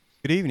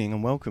Good evening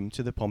and welcome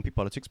to the Pompey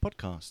Politics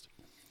Podcast.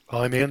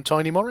 I'm Ian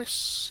Tiny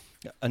Morris.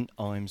 And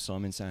I'm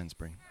Simon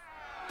Sansbury.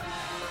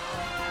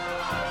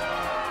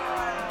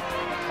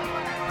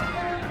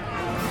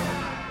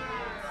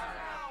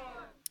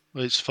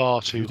 It's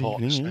far too Good hot,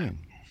 evening, isn't it? Ian.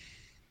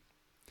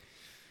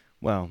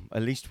 Well,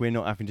 at least we're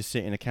not having to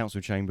sit in a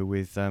council chamber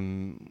with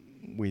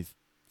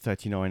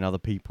 39 other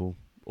people,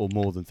 or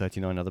more than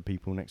 39 other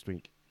people next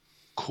week.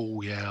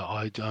 Cool, yeah.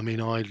 I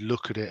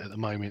look at it at the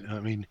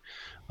moment.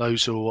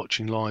 Those who are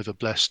watching live are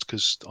blessed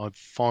because I've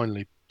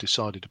finally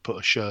decided to put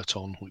a shirt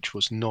on, which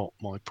was not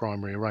my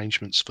primary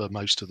arrangements for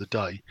most of the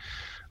day.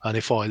 And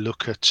if I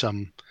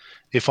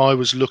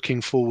was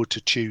looking forward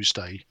to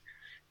Tuesday,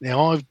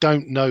 now I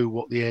don't know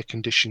what the air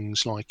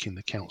conditioning's like in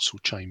the council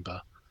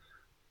chamber,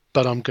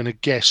 but I'm going to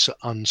guess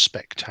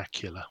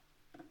unspectacular.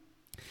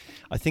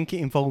 I think it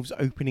involves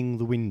opening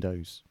the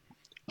windows.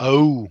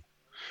 Oh,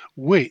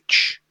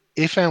 which,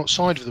 if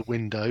outside of the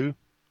window,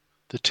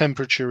 the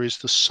temperature is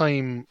the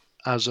same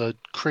as a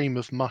cream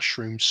of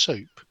mushroom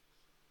soup,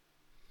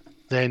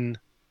 then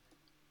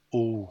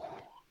oh,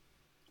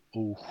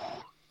 oh.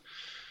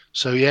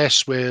 So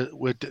yes, we're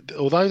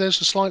although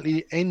there's a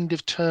slightly end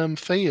of term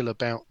feel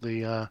about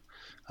the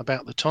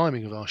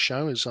timing of our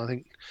show, as I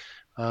think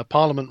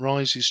Parliament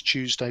rises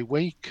Tuesday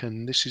week,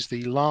 and this is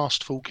the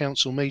last full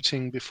council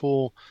meeting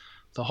before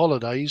the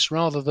holidays.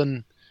 Rather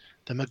than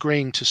them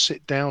agreeing to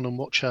sit down and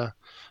watch a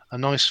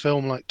nice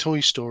film like Toy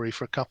Story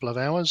for a couple of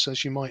hours,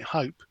 as you might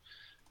hope,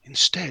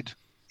 instead,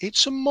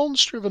 it's a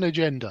monster of an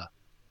agenda.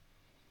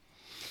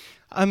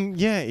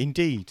 Yeah,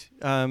 indeed.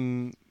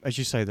 As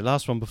you say, the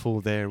last one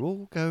before they're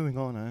all going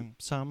on a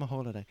summer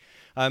holiday.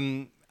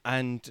 So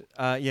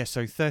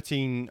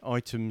 13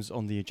 items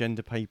on the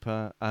agenda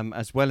paper,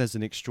 as well as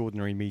an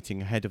extraordinary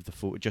meeting ahead of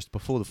just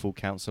before the full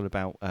council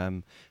about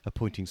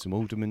appointing some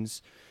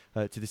aldermans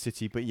to the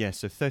city. But yeah,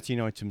 so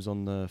 13 items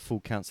on the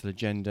full council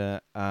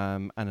agenda,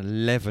 and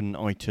 11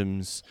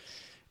 items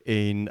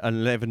in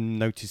 11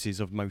 notices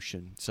of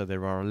motion. So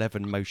there are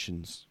 11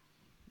 motions.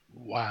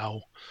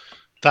 Wow,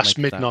 that's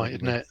Make of that what midnight, you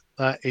isn't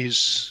will.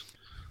 it?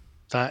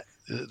 That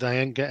they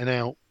ain't getting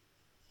out.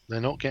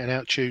 They're not getting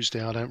out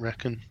Tuesday, I don't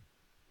reckon.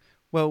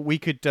 Well, we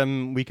could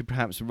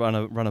perhaps run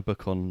a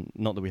book on,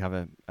 not that we have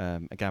a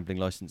gambling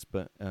license,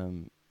 but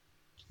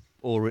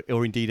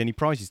or indeed any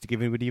prizes to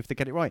give anybody if they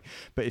get it right.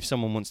 But if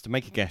someone wants to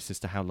make a guess as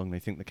to how long they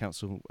think the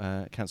council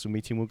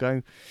meeting will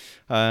go,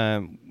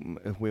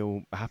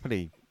 we'll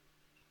happily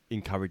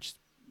encourage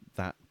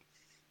that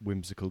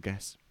whimsical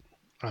guess.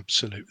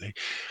 Absolutely.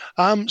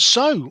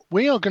 So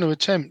we are going to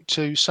attempt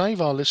to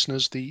save our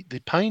listeners the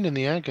pain and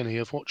the agony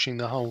of watching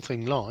the whole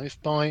thing live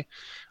by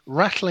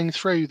rattling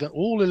through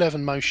all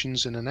 11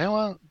 motions in an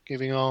hour,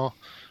 giving our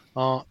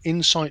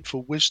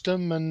insightful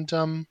wisdom, and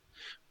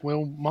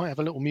we'll might have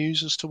a little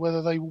muse as to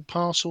whether they will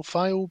pass or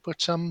fail.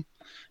 But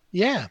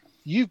yeah,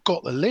 you've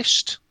got the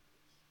list.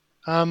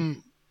 A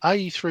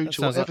through That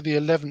to sounds like whatever the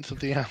 11th of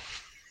the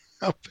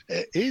alphabet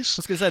I is.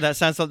 was going to say that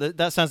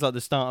sounds like the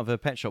start of a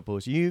Pet Shop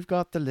Boys. You've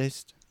got the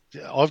list.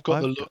 Yeah, I've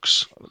got the I've got.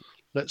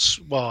 looks.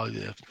 Well,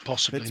 yeah,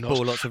 possibly Let's not.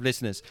 bore lots of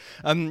listeners.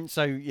 So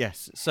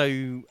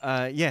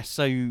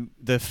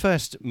the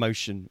first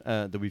motion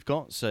that we've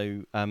got.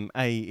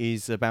 A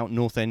is about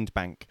North End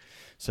Bank.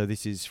 So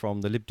this is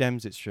from the Lib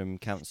Dems. It's from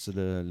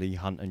Councillor Lee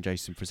Hunt and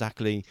Jason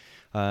Frasackley.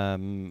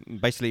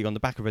 Basically, on the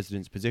back of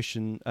residents'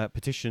 petition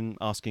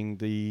asking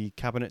the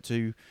cabinet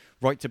to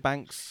write to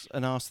banks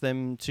and ask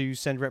them to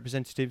send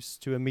representatives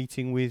to a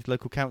meeting with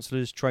local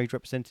councillors, trade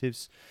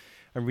representatives,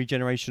 and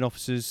regeneration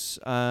officers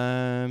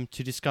to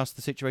discuss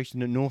the situation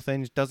that North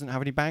End doesn't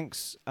have any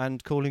banks,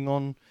 and calling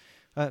on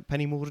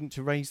Penny Mordaunt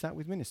to raise that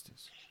with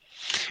ministers.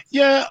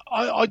 Yeah,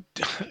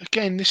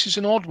 again, this is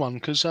an odd one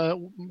because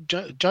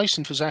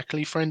Jason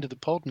Fazackley, friend of the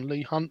pod, and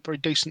Lee Hunt, very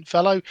decent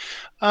fellow.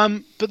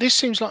 But this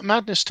seems like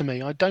madness to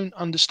me. I don't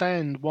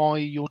understand why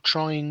you're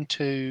trying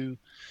to.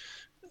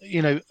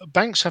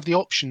 Banks have the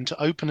option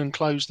to open and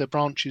close their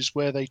branches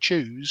where they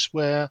choose,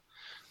 where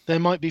there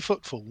might be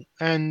footfall.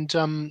 And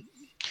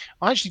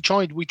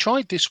we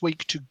tried this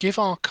week to give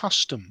our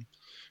custom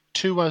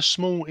to a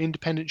small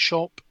independent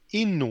shop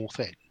in North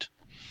End.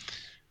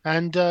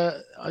 And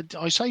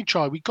I say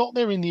try. We got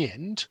there in the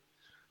end,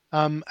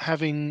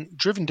 having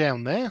driven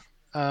down there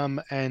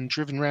and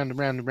driven round and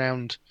round and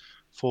round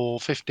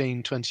for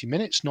 15, 20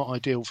 minutes. Not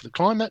ideal for the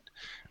climate.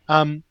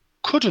 Um,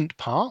 couldn't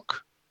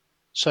park,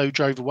 so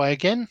drove away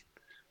again.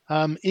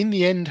 In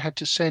the end, had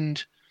to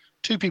send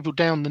two people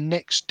down the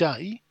next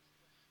day.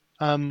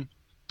 Um,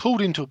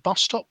 pulled into a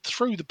bus stop,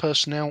 threw the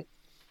person out,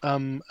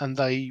 and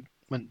they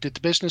went did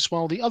the business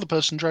while the other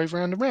person drove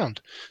round and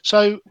round.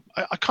 So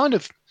I kind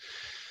of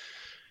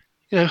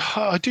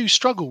I do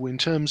struggle in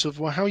terms of,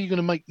 well, how are you going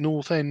to make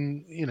North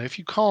End, if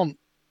you can't,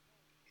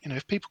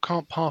 if people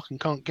can't park and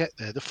can't get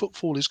there, the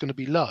footfall is going to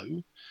be low.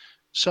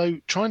 So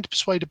trying to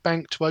persuade a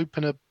bank to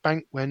open a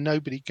bank where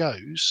nobody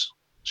goes,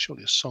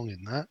 surely a song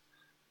in that,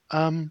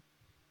 um,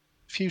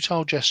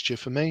 futile gesture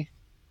for me.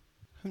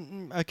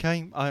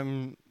 Okay,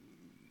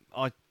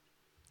 I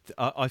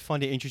I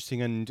find it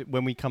interesting, and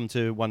when we come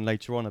to one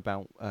later on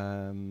about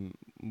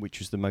which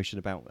was the motion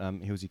about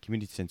Hilsey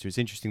Community Centre, it's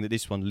interesting that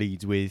this one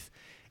leads with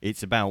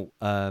it's about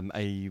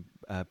a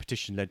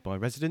petition led by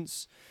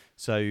residents.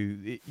 So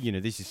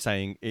this is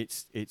saying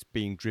it's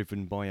being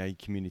driven by a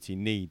community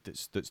need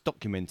that's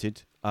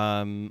documented.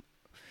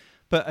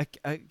 But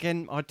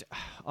again,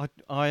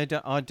 I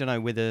don't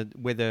know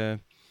whether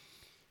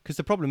because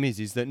the problem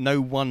is that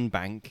no one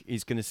bank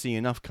is going to see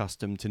enough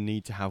custom to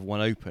need to have one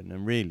open,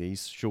 and really,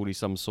 surely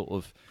some sort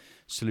of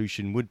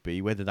solution would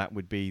be, whether that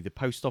would be the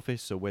post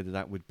office or whether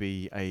that would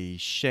be a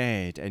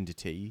shared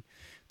entity,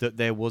 that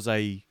there was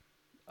a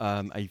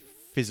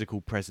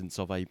physical presence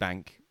of a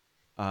bank,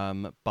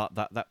 but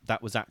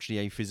that was actually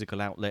a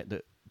physical outlet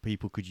that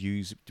people could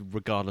use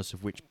regardless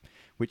of which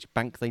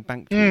bank they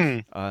banked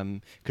with.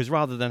 Because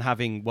rather than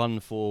having one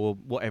for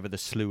whatever the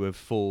slew of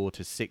 4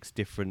 to 6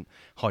 different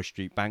high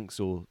street banks,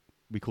 or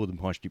we call them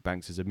high street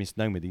banks as a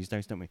misnomer these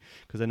days, don't we?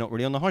 Because they're not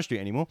really on the high street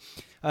anymore.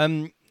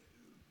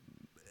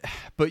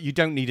 But you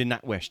don't need a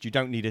NatWest, you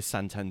don't need a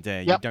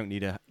Santander, you don't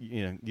need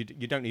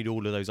you don't need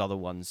all of those other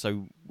ones.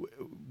 So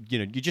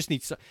you just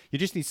need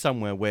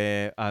somewhere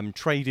where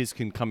traders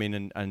can come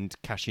in and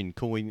cash in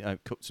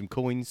some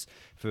coins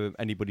for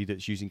anybody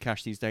that's using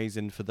cash these days,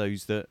 and for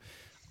those that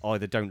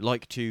either don't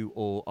like to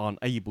or aren't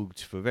able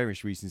to, for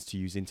various reasons, to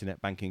use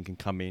internet banking, can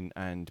come in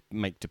and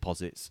make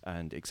deposits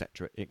and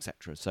etc.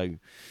 So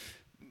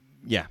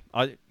yeah,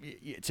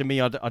 to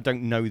me, I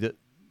don't know that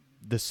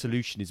the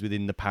solution is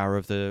within the power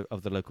of the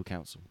local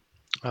council.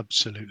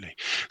 Absolutely.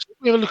 So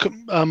we have a look at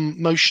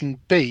motion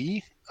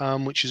B,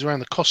 which is around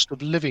the cost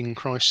of living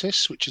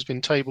crisis, which has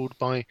been tabled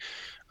by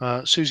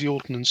Susie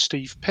Orton and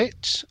Steve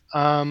Pitt.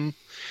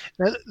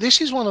 Now,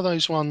 this is one of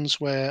those ones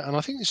where, and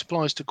I think this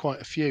applies to quite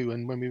a few,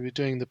 and when we were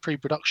doing the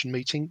pre-production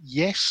meeting,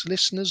 yes,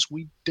 listeners,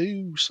 we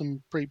do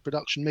some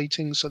pre-production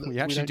meetings. So that we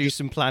actually do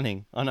some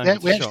planning. I know. Yeah,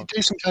 we actually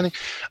do some planning.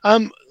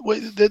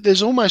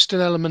 There's almost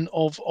an element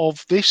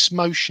of this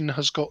motion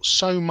has got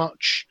so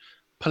much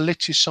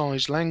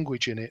politicised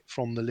language in it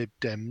from the Lib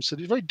Dems that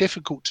it's very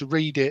difficult to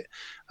read it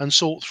and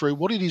sort through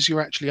what it is you're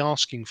actually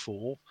asking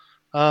for,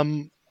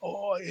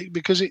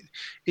 because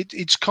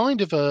it's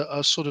kind of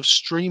a sort of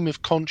stream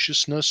of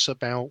consciousness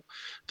about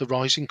the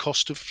rising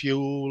cost of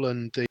fuel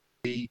and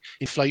the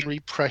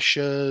inflationary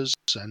pressures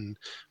and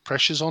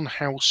pressures on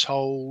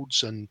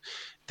households and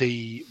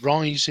the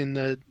rise in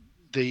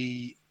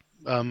the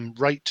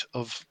rate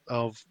of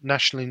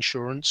national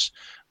insurance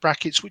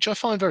brackets, which I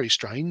find very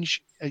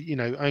strange,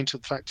 owing to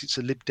the fact it's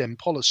a Lib Dem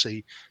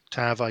policy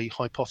to have a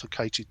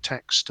hypothecated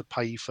tax to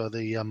pay for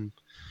the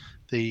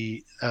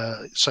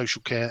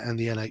social care and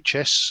the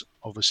NHS,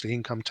 obviously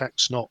income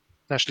tax, not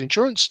national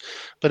insurance.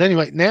 But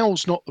anyway,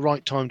 now's not the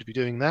right time to be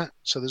doing that.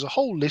 So there's a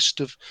whole list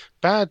of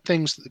bad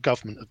things that the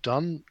government have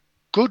done,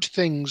 good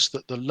things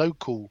that the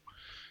local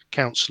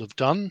council have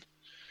done.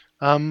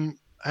 And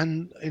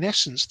in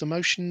essence, the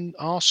motion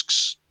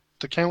asks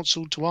the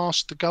council to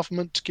ask the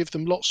government to give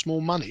them lots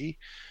more money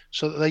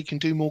so that they can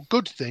do more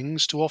good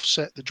things to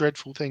offset the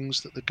dreadful things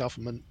that the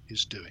government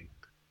is doing.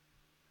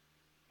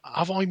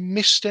 Have I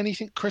missed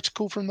anything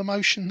critical from the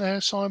motion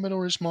there, Simon,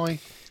 or is my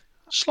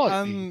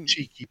slightly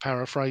cheeky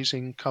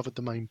paraphrasing covered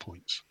the main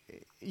points?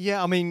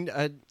 Yeah, I mean,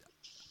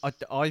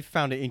 I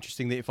found it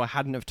interesting that if I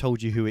hadn't have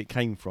told you who it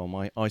came from,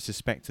 I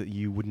suspect that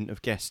you wouldn't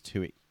have guessed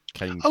who it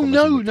came from.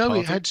 No,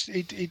 it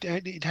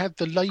had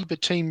the Labour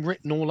team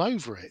written all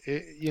over it.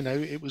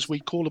 It was, we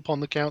call upon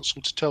the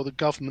council to tell the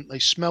government they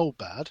smell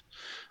bad.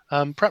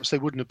 Perhaps they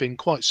wouldn't have been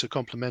quite so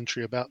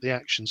complimentary about the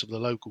actions of the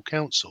local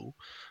council.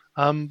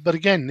 But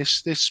again,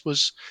 this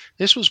was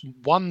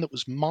one that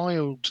was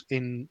mired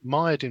in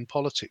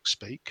politics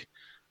speak,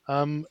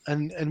 and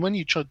when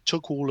you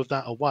took all of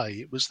that away,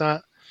 it was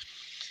that,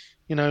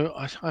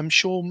 I'm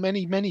sure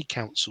many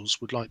councils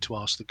would like to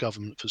ask the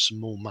government for some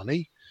more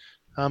money.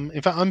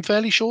 In fact, I'm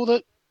fairly sure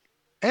that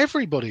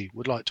everybody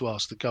would like to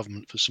ask the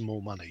government for some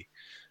more money,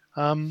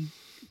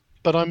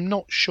 but I'm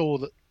not sure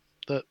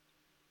that.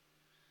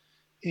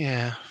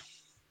 Yeah.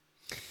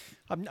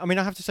 I mean,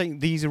 I have to say,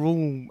 these are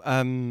all,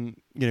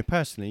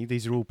 personally,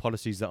 these are all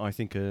policies that I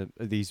think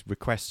these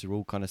requests are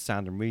all kind of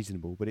sound and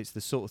reasonable. But it's the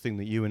sort of thing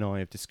that you and I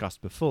have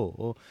discussed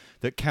before,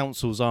 that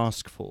councils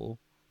ask for.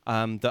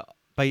 That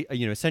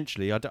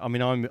essentially,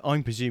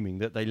 I'm presuming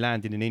that they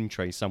land in an in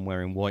tray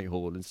somewhere in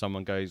Whitehall, and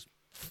someone goes,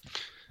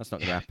 that's not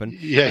going to happen.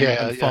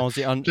 And files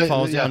it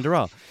under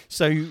R.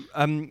 So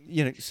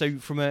so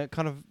from a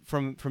kind of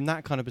from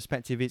that kind of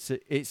perspective,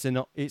 it's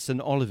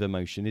an Oliver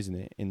motion, isn't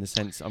it? In the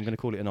sense, I'm going to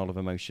call it an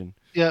Oliver motion.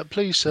 Yeah,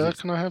 please, sir.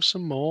 Can I have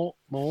some more?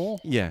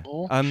 Yeah.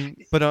 More?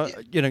 But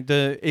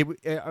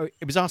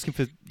it was asking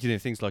for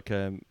things like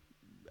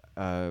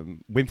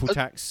windfall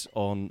tax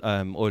on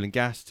oil and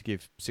gas to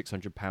give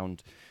 £600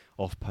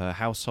 off per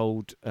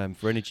household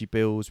for energy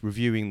bills,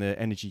 reviewing the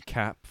energy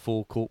cap,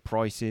 forecourt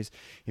prices,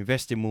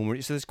 investing more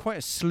money. So there's quite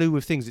a slew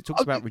of things. It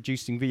talks about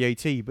reducing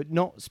VAT, but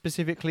not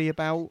specifically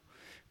about,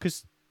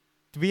 because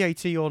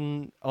VAT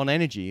on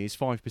energy is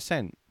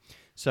 5%.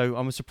 So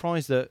I'm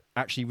surprised that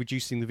actually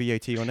reducing the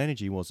VAT on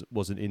energy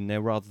wasn't in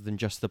there rather than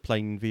just the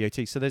plain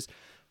VAT. So there's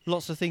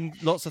lots of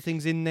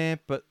things in there,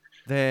 but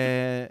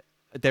they're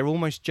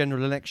almost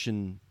general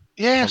election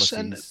Yes,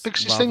 and policies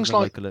because it's rather things than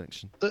like local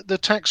election. the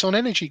tax on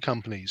energy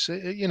companies.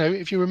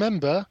 If you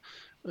remember,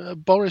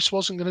 Boris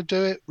wasn't going to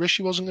do it,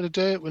 Rishi wasn't going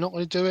to do it, we're not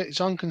going to do it.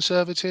 It's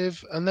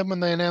unconservative. And then when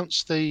they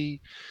announced the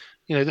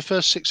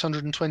first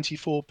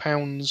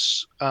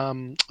 £624,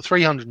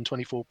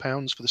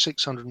 £324 for the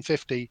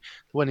 650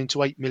 that went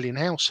into 8 million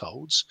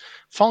households,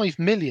 5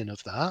 million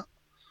of that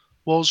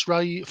was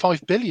 5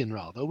 billion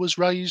rather was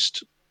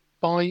raised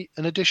by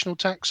an additional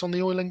tax on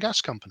the oil and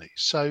gas companies.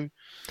 So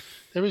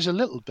there is a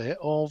little bit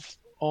of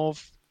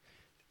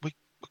we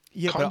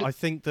Yeah, but kind of I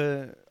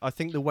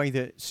think the way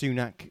that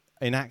Sunak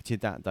enacted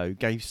that though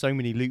gave so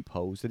many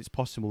loopholes that it's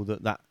possible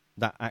that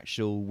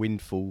actual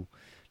windfall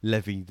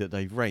levy that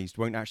they've raised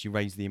won't actually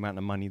raise the amount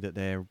of money that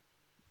they're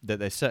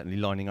certainly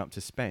lining up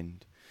to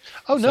spend.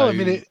 Oh no, I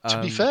mean So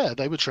to be fair,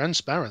 they were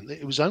transparent.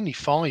 It was only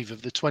 5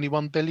 of the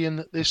 21 billion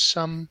that this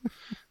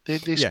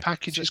yeah,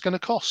 package so, is going to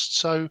cost.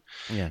 So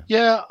yeah.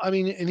 yeah, I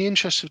mean, in the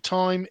interest of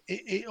time,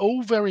 it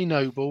all very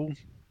noble,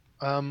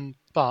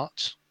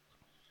 but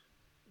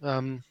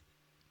um,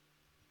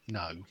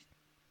 no.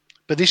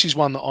 But this is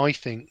one that I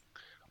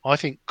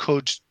think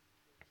could,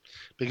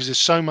 because there's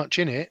so much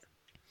in it.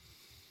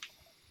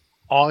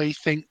 I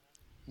think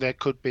there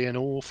could be an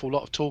awful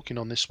lot of talking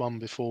on this one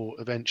before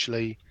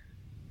eventually.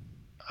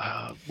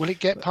 Will it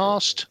get But,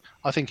 passed?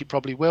 I think it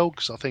probably will,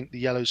 because I think the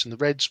yellows and the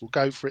reds will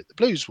go for it. The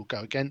blues will go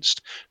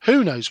against.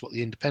 Who knows what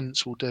the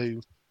independents will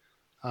do?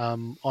 I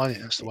think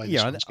that's the way this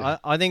Yeah, one's I, going.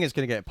 I think it's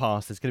going to get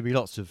passed. There's going to be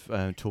lots of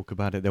talk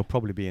about it. There'll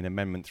probably be an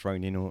amendment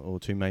thrown in or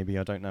two, maybe.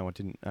 I don't know. I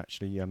didn't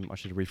actually. I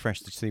should have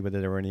refreshed to see whether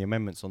there were any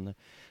amendments on there.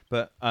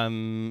 But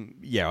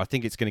yeah, I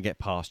think it's going to get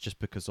passed just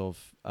because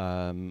of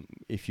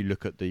if you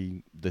look at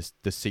the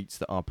seats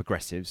that are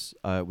progressives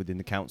within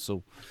the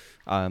council,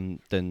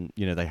 then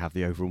they have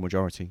the overall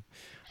majority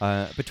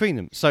between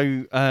them.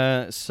 So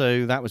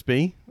that was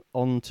B.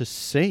 On to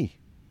C.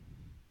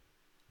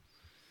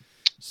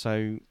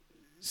 So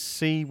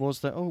C was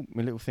that. Oh,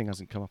 my little thing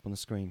hasn't come up on the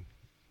screen.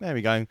 There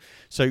we go.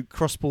 So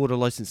cross-border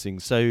licensing.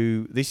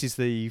 So this is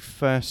the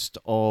first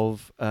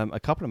of a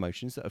couple of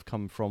motions that have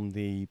come from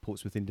the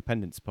Portsmouth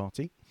Independence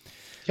Party.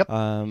 Yep.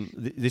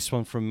 This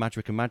one from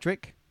Madrick and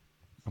Madrick.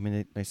 I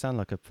mean, they sound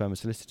like a firm of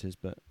solicitors,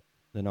 but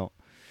they're not.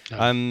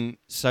 No.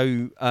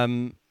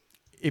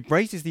 It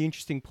raises the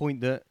interesting point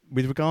that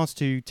with regards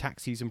to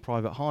taxis and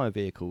private hire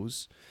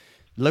vehicles,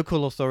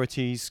 local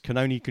authorities can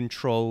only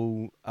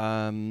control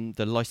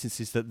the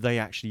licenses that they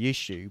actually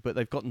issue, but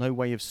they've got no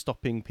way of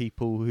stopping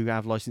people who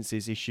have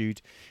licenses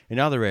issued in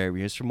other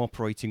areas from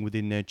operating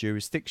within their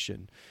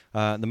jurisdiction.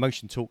 The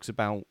motion talks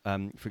about,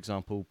 for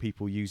example,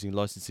 people using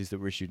licenses that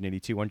were issued nearly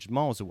 200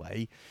 miles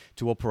away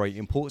to operate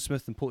in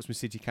Portsmouth, and Portsmouth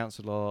City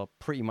Council are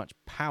pretty much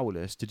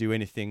powerless to do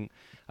anything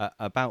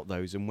about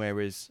those. And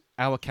whereas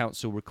our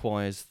council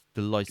requires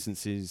the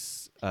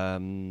licenses,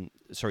 the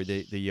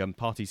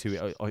parties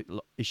who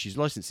issues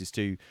licenses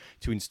to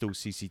install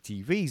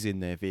CCTVs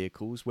in their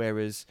vehicles,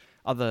 whereas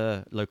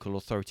other local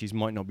authorities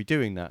might not be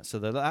doing that. So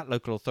that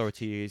local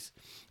authority is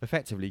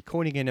effectively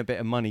coining in a bit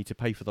of money to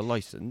pay for the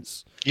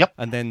license. Yep.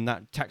 And then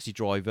that taxi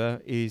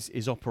driver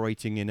is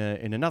operating in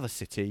another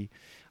city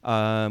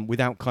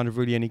without kind of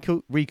really any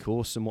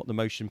recourse. And what the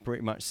motion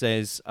pretty much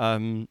says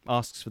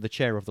asks for the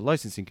chair of the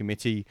licensing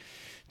committee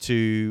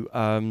to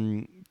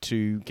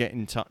get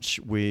in touch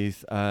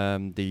with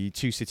the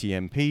two city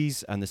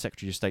MPs and the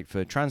Secretary of State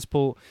for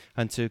Transport,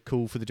 and to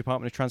call for the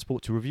Department of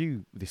Transport to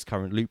review this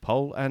current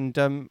loophole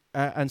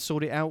and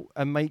sort it out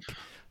and make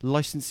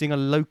licensing a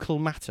local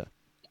matter.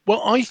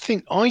 Well, I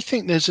think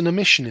there's an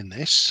omission in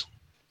this.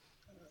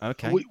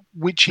 Okay.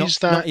 Which is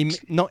that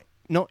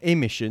not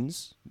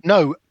emissions.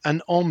 No,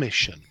 an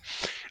omission,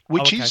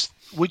 which okay.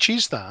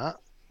 is that.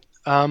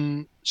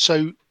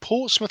 So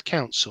Portsmouth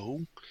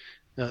Council,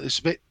 this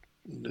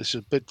is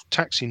a bit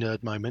taxi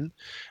nerd moment.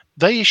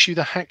 They issue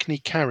the Hackney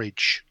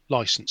carriage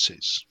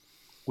licenses,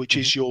 which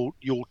is your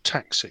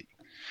taxi.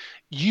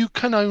 You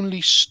can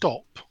only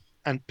stop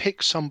and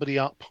pick somebody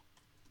up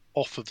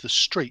off of the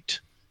street,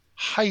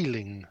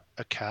 hailing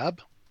a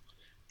cab,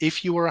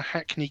 if you are a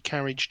Hackney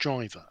carriage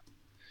driver.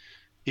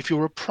 If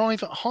you're a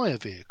private hire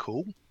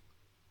vehicle,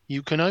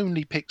 you can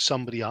only pick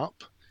somebody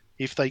up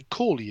if they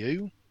call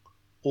you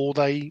or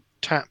they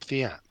tap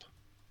the app.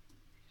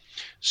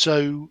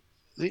 So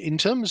in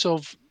terms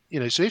of,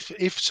 so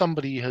if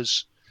somebody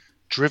has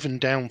driven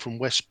down from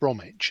West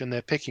Bromwich and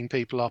they're picking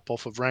people up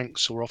off of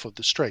ranks or off of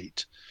the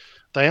street,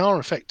 they are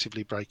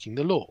effectively breaking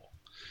the law.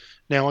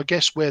 Now, I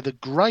guess where the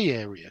grey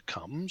area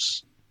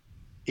comes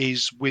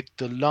is with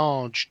the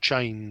large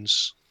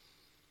chains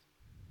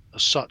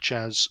such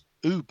as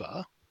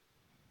Uber,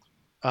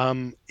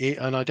 and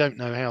I don't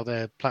know how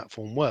their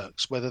platform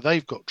works, whether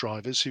they've got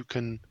drivers who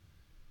can,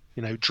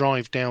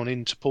 drive down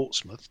into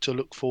Portsmouth to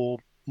look for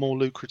more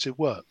lucrative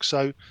work.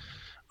 So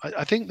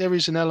I think there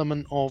is an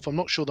element of, I'm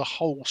not sure the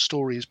whole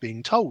story is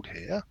being told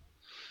here,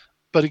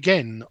 but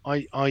again,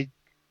 I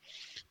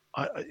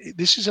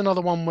this is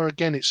another one where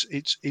again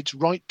it's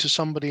write to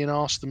somebody and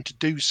ask them to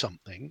do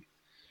something,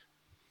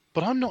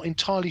 but I'm not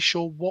entirely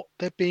sure what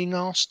they're being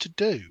asked to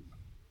do.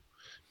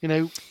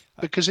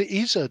 Because it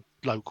is a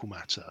local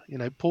matter.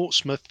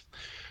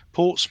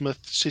 Portsmouth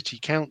City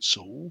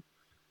Council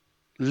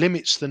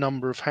limits the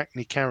number of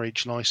Hackney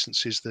carriage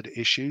licenses that it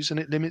issues, and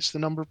it limits the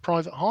number of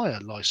private hire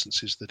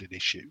licenses that it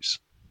issues.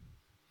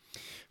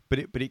 But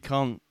it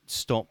can't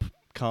stop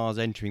cars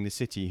entering the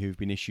city who've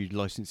been issued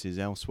licenses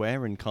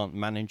elsewhere, and can't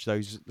manage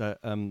those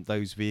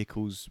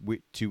vehicles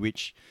to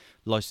which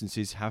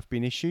licenses have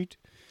been issued.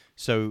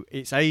 So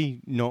it's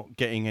not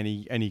getting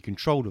any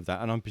control of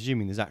that, and I'm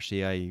presuming there's actually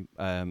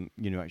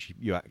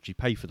you actually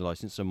pay for the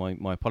license. So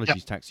my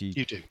apologies,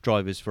 taxi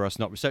drivers, for us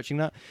not researching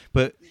that.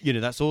 But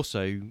that's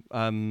also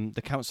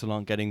the council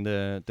aren't getting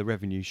the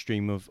revenue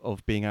stream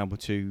of being able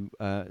to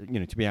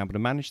to be able to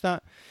manage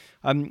that.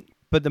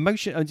 But the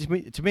motion,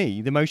 to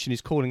me, the motion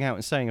is calling out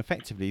and saying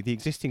effectively the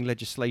existing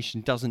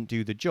legislation doesn't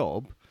do the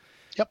job,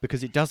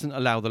 because it doesn't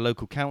allow the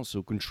local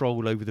council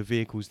control over the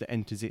vehicles that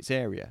enters its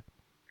area.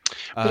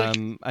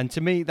 And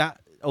to me,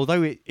 that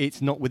although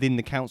it's not within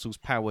the council's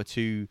power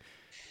to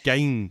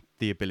gain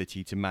the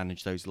ability to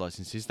manage those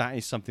licenses, that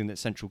is something that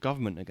central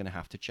government are going to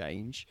have to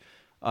change.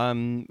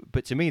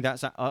 But to me,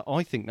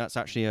 I think that's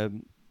actually a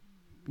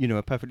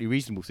perfectly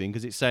reasonable thing,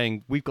 because it's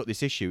saying we've got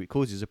this issue, it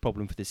causes a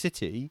problem for the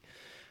city,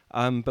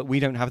 but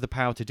we don't have the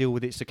power to deal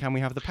with it. So can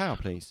we have the power,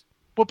 please?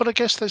 Well, but I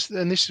guess this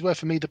is where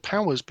for me the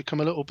powers become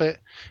a little bit.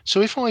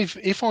 So if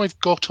I've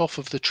got off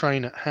of the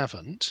train at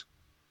Havant,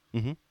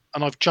 mm-hmm.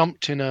 and I've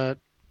jumped in a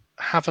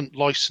Havant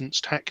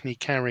licensed Hackney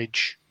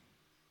carriage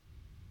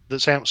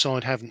that's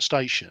outside Havant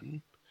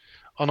station,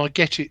 and I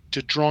get it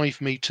to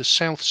drive me to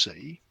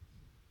Southsea,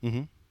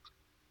 mm-hmm.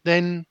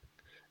 then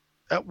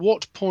at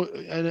what point?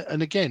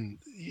 And again,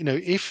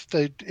 if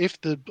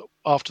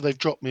after they've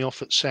dropped me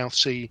off at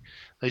Southsea,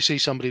 they see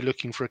somebody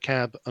looking for a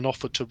cab and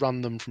offer to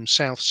run them from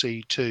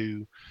Southsea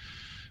to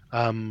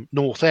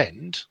North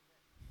End,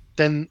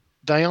 then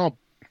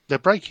they're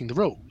breaking the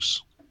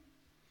rules.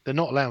 They're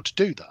not allowed to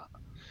do that.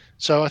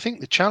 So I think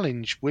the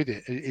challenge with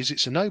it is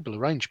it's a noble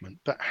arrangement,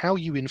 but how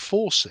you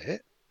enforce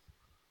it,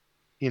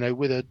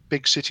 with a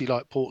big city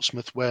like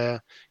Portsmouth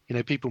where,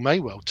 people may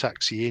well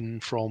taxi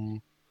in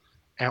from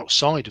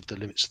outside of the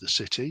limits of the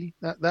city,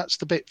 that's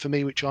the bit for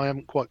me which I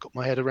haven't quite got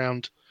my head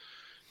around,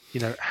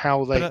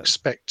 how they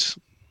expect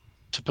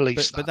to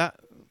police that.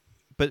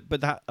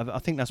 But that, I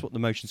think that's what the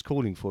motion's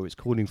calling for. It's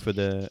calling for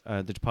the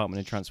Department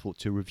of Transport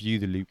to review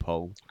the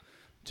loophole,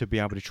 to be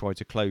able to try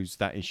to close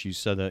that issue,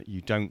 so that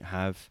you don't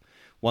have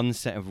one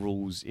set of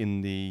rules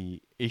in the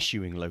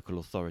issuing local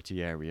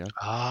authority area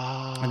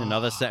and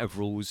another set of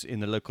rules in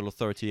the local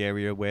authority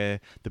area where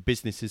the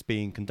business is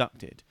being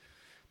conducted.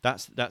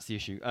 That's the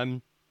issue.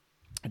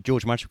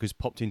 George Magic has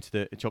popped into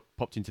the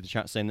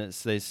chat saying that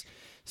there's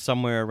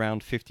somewhere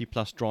around 50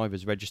 plus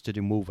drivers registered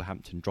in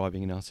Wolverhampton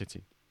driving in our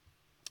city.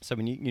 So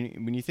when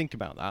you think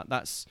about that,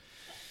 that's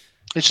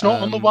it's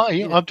not on the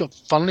way.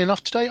 Funnily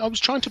enough, today I was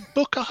trying to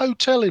book a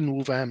hotel in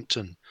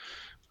Wolverhampton,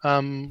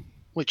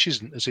 which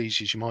isn't as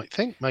easy as you might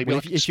think. Maybe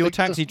if your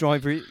taxi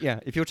driver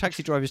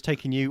is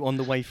taking you on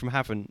the way from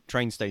Havant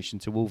train station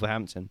to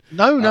Wolverhampton,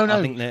 no,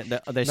 I think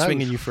they're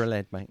swinging you for a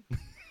lead, mate.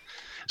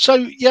 So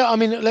yeah, I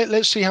mean,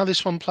 let's see how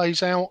this one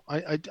plays out.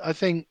 I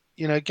think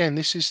again,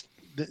 this is,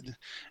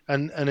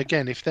 and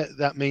again, if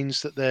that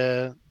means that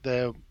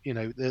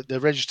they're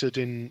registered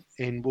in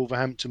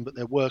Wolverhampton, but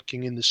they're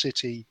working in the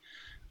city,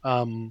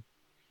 on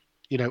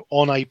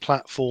a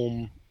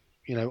platform,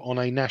 on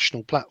a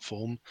national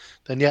platform,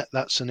 then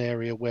that's an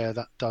area where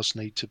that does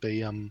need to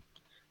be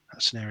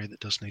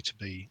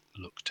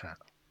looked at.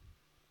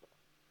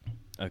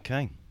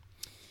 Okay,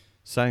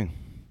 so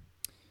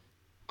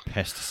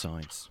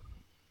pesticides.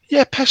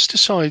 Yeah,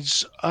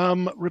 pesticides.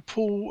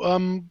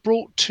 Report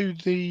brought to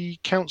the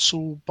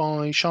council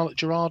by Charlotte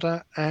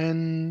Gerarda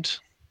and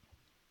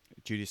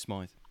Judith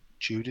Smythe.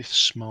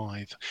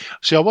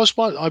 See, I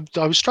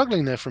was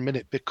struggling there for a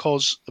minute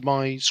because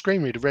my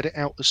screen reader read it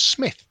out as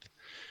Smith.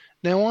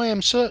 Now, I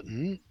am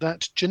certain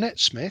that Jeanette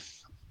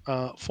Smith,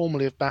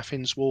 formerly of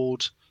Baffin's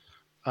Ward,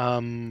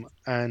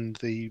 and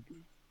the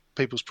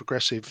People's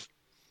Progressive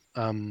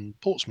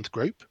Portsmouth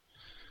Group,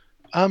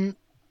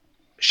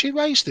 she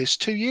raised this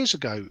 2 years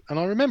ago, and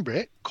I remember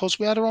it because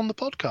we had her on the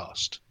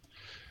podcast.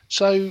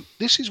 So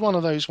this is one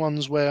of those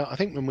ones where I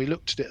think when we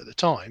looked at it at the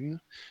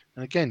time,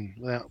 and again,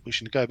 without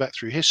wishing to go back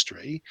through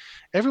history,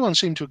 everyone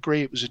seemed to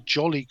agree it was a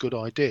jolly good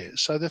idea.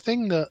 So the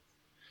thing that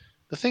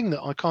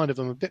I kind of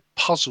am a bit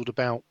puzzled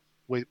about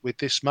with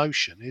this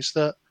motion is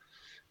that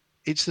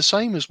it's the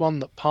same as one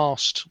that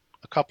passed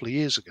a couple of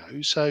years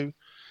ago. So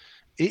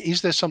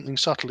is there something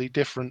subtly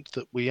different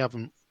that we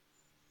haven't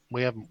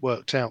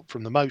worked out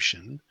from the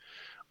motion?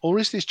 Or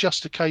is this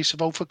just a case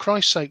of, for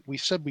Christ's sake, we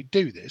said we'd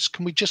do this.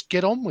 Can we just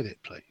get on with it,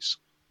 please?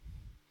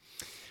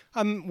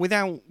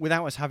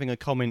 Without us having a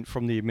comment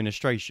from the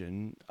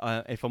administration,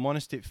 if I'm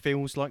honest, it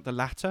feels like the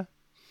latter.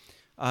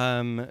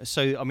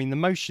 So I mean, the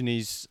motion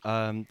is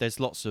there's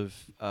lots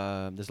of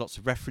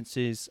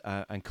references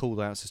and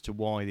call outs as to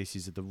why this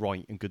is the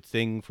right and good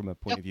thing from a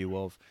point Yep. of view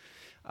of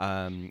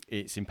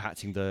it's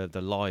impacting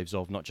the lives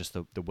of not just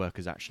the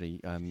workers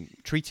actually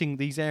treating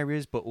these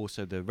areas, but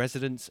also the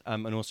residents,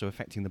 and also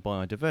affecting the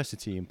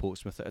biodiversity in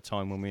Portsmouth at a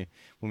time when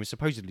we're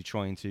supposedly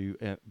trying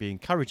to be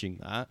encouraging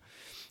that.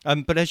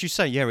 But as you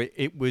say, yeah,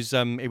 it was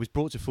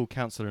brought to full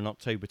council in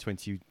October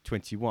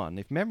 2021.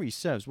 If memory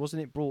serves,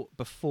 wasn't it brought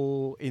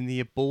before in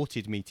the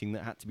aborted meeting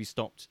that had to be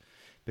stopped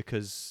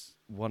because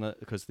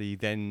the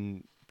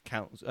then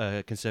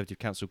Conservative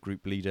Council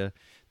group leader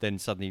then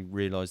suddenly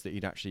realised that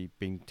he'd actually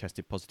been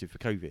tested positive for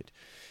COVID,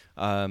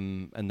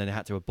 and then they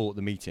had to abort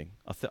the meeting.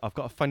 I've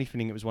got a funny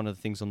feeling it was one of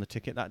the things on the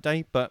ticket that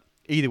day, but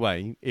either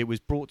way, it was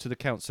brought to the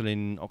council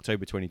in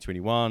October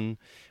 2021,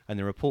 and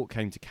the report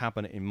came to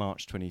cabinet in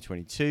March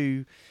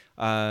 2022,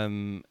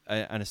 and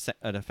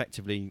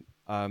effectively,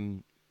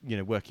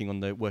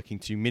 working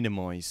to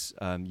minimise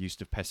use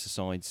of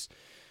pesticides,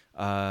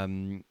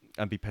 and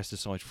be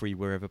pesticide free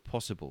wherever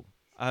possible.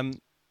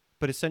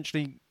 But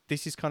essentially,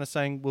 this is kind of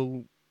saying,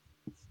 well,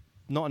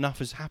 not enough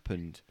has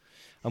happened.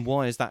 And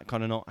why is that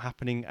kind of not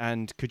happening?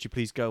 And could you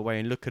please go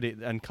away and look at it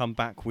and come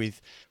back with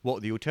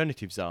what the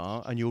alternatives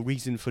are? And your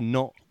reason for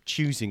not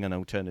choosing an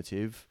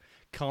alternative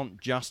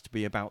can't just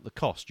be about the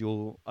cost.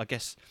 I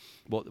guess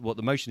what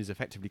the motion is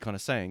effectively kind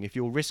of saying, if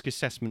your risk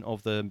assessment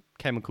of the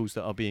chemicals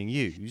that are being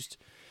used,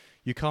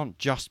 you can't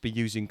just be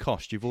using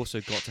cost. You've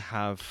also got to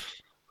have,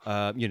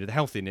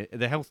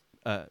 the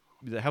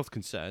health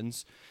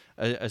concerns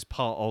as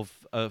part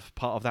of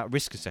that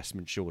risk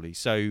assessment, surely.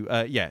 So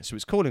so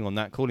it's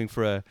calling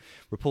for a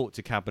report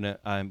to cabinet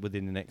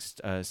within the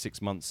next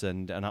 6 months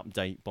and an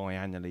update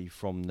biannually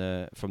from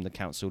the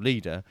council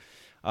leader,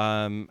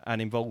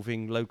 and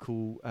involving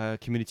local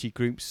community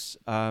groups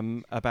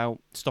about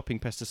stopping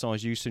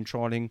pesticide use and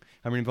trialling,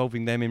 and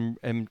involving them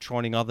in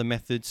trialling other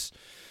methods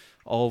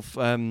of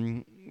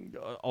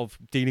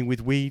dealing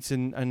with weeds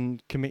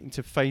and committing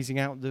to phasing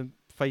out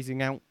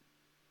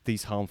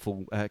these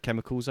harmful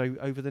chemicals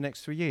over the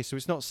next 3 years. So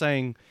it's not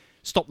saying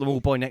stop them all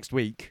by next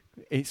week.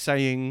 It's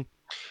saying,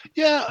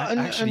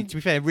 to be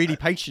fair, really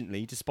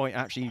patiently, despite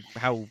actually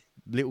how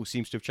little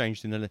seems to have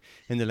changed in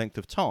the length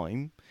of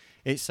time.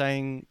 It's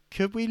saying,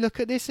 could we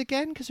look at this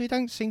again? Because we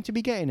don't seem to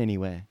be getting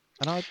anywhere.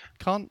 And I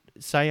can't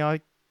say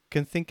I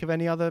can think of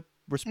any other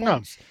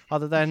response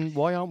other than,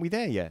 why aren't we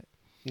there yet?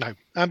 No,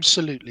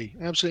 absolutely.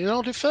 And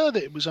I'll defer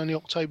that it was only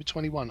October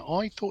 21.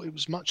 I thought it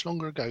was much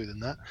longer ago than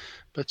that.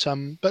 But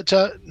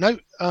no.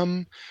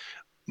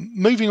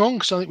 Moving on,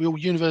 because I think we all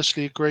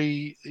universally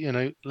agree.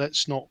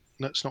 Let's not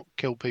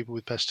kill people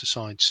with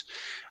pesticides.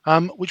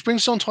 Which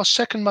brings us on to our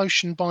second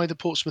motion by the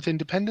Portsmouth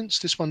Independents.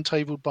 This one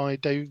tabled by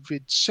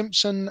David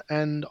Simpson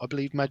and I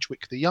believe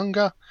Madgwick the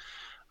Younger.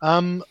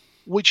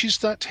 Which is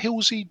that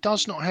Hilsey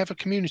does not have a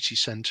community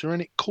centre,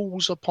 and it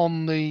calls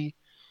upon the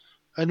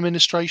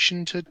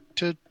administration to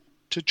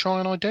try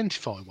and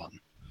identify one.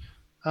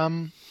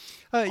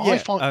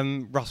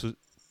 Russell.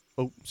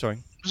 Oh, sorry.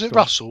 Was it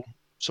Russell?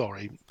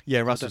 Sorry.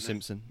 Yeah, Russell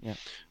Simpson. Yeah.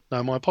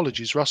 No, my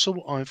apologies,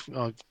 Russell. I've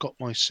got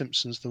my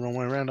Simpsons the wrong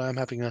way around. I am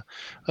having a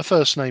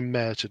first name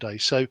mare today.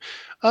 So,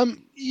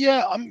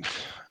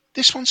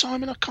 this one,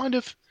 Simon.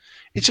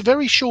 It's a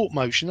very short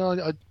motion.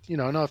 I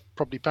and I've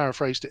probably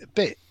paraphrased it a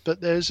bit,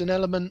 but there's an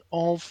element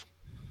of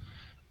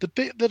the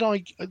bit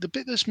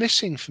that's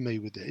missing for me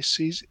with this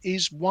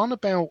is one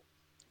about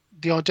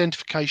the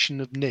identification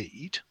of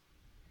need.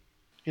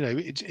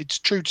 It's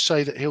true to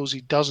say that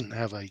Hilsey doesn't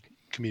have a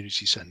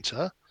community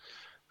centre,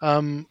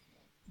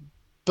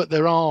 but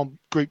there are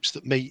groups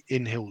that meet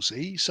in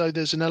Hilsey. So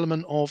there's an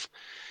element of,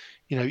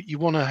 you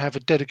want to have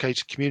a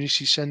dedicated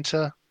community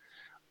centre.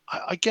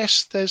 I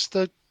guess there's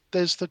the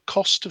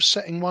cost of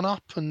setting one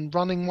up and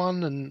running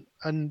one,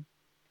 and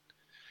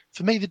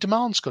for me the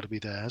demand's got to be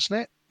there,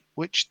 hasn't it?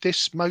 Which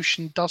this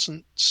motion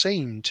doesn't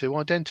seem to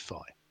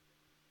identify.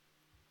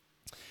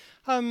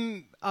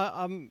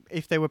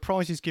 If there were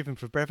prizes given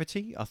for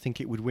brevity, I think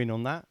it would win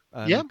on that.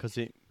 Because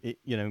it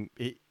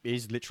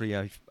is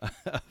literally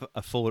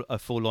a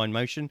four line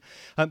motion.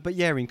 But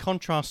yeah, in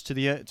contrast to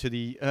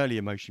the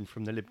earlier motion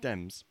from the Lib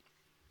Dems,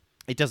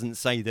 it doesn't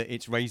say that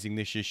it's raising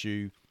this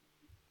issue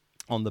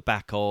on the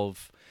back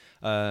of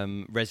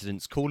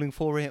residents calling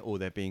for it or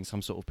there being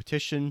some sort of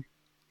petition.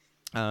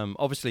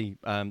 Obviously,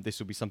 this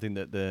will be something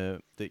that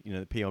the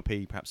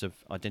PRP perhaps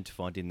have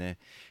identified in their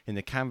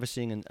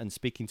canvassing and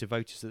speaking to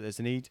voters that there's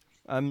a need.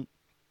 I'm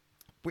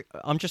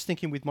just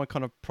thinking with my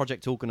kind of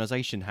project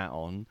organisation hat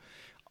on,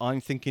 I'm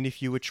thinking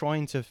if you're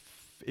trying to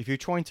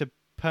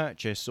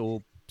purchase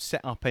or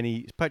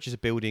purchase a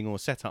building or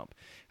set up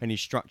any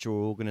structure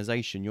or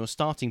organisation, your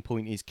starting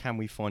point is can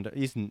we find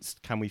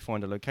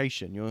a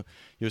location? Your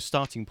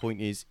starting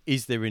point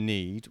is there a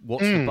need?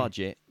 What's the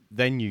budget?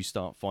 Then you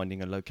start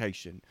finding a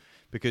location.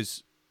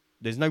 Because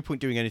there's no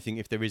point doing anything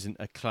if there isn't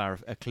a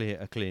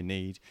clear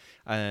need,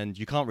 and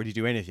you can't really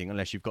do anything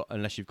unless you've got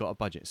a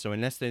budget. So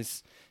unless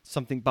there's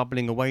something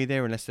bubbling away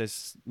there, unless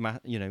there's I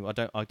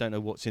don't know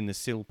what's in the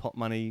SIL pot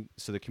money,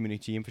 so the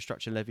community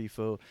infrastructure levy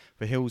for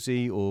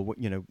Hillsey, or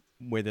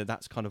whether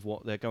that's kind of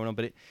what they're going on.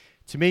 But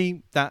to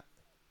me that.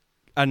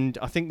 And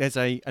I think there's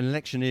an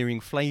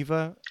electioneering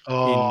flavour in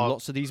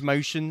lots of these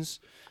motions,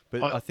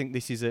 but I think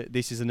this is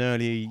an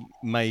early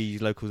May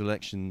local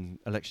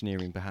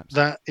electioneering, perhaps.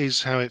 That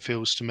is how it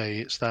feels to me.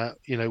 It's that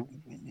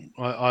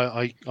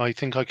I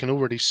think I can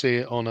already see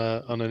it on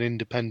an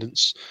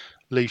Independence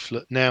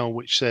leaflet now,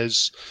 which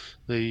says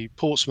the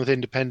Portsmouth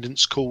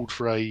Independents called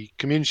for a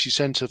community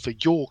centre for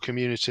your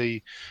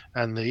community,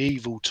 and the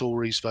evil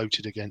Tories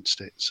voted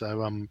against it.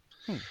 So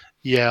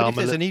yeah, but if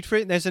there's a need for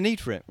it, there's a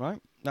need for it,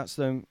 right? That's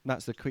the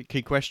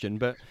key question.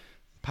 But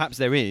perhaps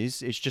there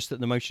is. It's just that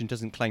the motion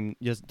doesn't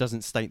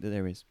state that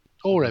there is,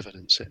 or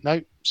evidence it. No,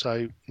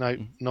 so no,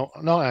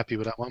 not happy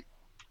with that one.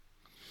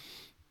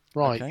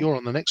 Right, okay. You're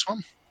on the next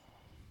one.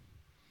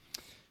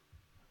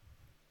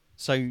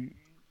 So,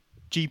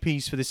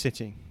 GPs for the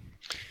city.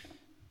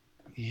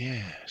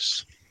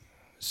 Yes.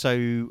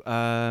 So,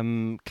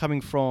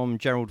 coming from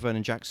Gerald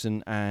Vernon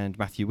Jackson and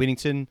Matthew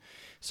Winnington.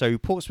 So,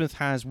 Portsmouth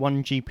has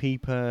one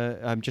GP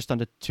per just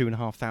under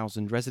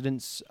 2,500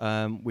 residents,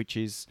 which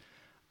is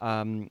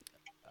about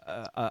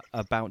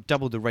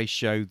double the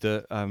ratio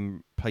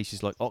that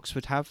places like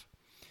Oxford have.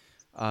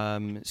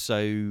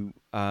 So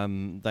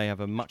they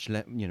have a much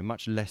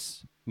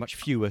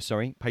fewer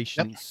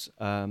patients,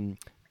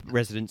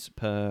 residents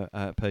per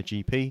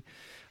GP.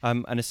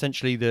 And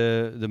essentially,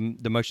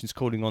 the motion's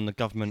calling on the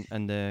government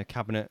and the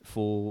cabinet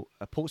for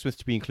Portsmouth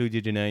to be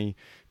included in a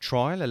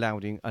trial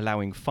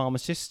allowing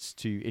pharmacists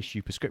to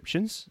issue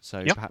prescriptions.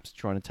 So perhaps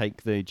trying to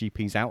take the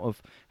GPs out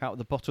of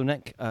the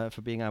bottleneck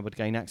for being able to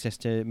gain access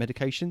to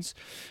medications,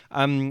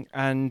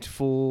 and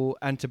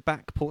to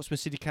back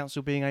Portsmouth City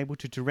Council being able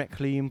to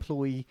directly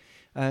employ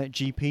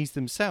GPs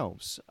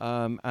themselves,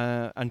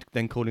 and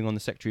then calling on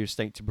the Secretary of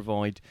State to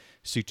provide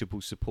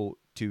suitable support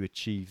to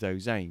achieve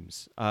those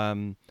aims.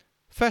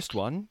 First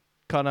one,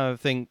 kind of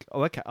think,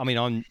 okay. I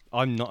mean,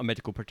 I'm not a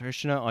medical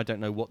practitioner. I don't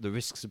know what the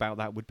risks about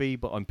that would be,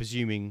 but I'm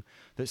presuming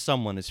that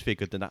someone has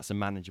figured that that's a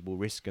manageable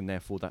risk, and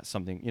therefore that's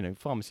something.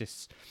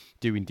 Pharmacists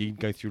do indeed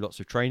go through lots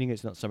of training.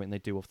 It's not something they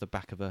do off the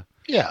back of a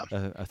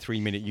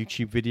 3-minute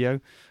YouTube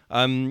video.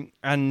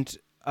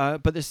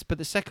 But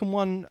the second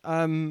one,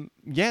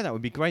 that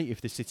would be great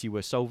if the city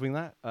were solving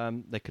that.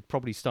 They could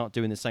probably start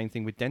doing the same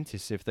thing with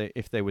dentists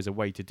if there was a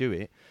way to do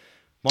it.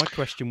 My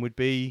question would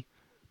be,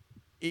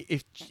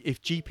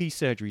 if GP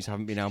surgeries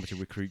haven't been able to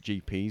recruit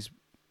GPs,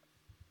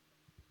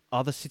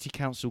 are the city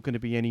council going to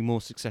be any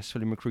more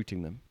successful in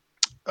recruiting them?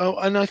 Oh,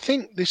 and I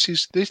think this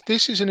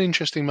is an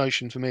interesting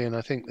motion for me, and I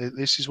think that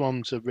this is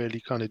one to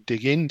really kind of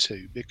dig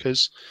into,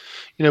 because,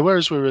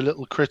 whereas we were a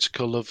little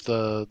critical of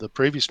the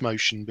previous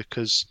motion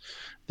because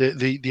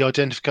the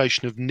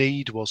identification of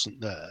need wasn't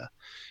there,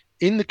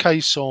 in the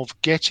case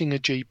of getting a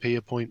GP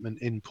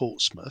appointment in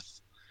Portsmouth,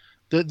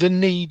 the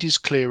need is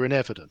clear and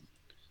evident.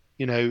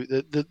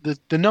 The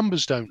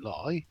numbers don't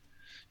lie.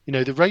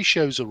 The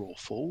ratios are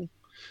awful.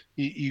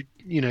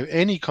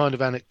 Any kind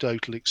of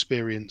anecdotal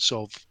experience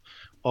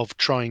of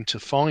trying to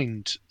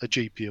find a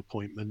GP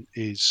appointment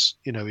is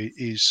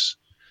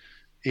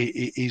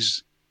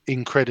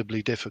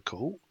incredibly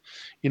difficult.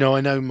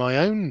 I know my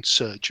own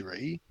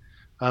surgery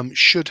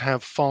should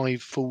have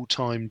 5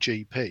 full-time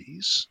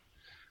GPs,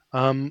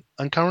 and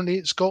currently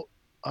it's got,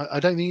 I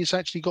don't think it's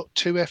actually got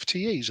 2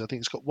 FTEs. I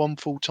think it's got 1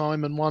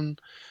 full-time and 1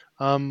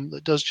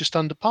 that does just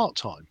under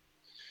part-time.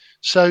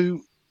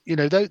 So,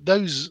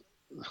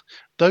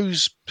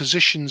 those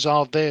positions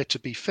are there to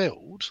be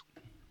filled.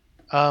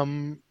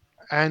 And,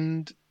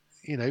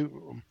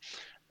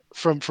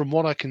 from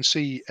what I can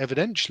see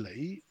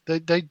evidentially,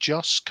 they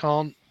just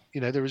can't,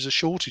 there is a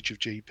shortage of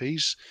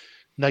GPs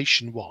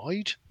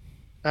nationwide.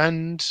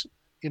 And,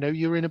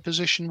 you're in a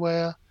position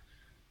where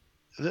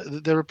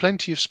there are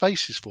plenty of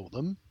spaces for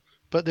them,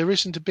 but there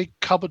isn't a big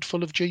cupboard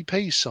full of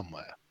GPs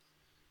somewhere.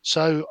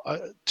 So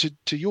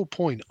to your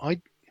point, I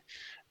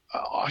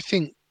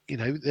think,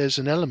 there's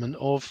an element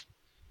of,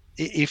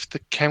 if the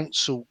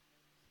council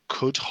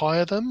could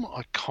hire them,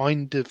 I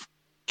kind of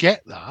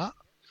get that.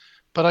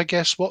 But I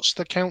guess, what's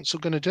the council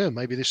going to do?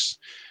 Maybe this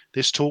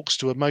talks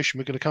to a motion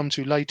we're going to come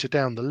to later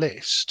down the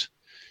list.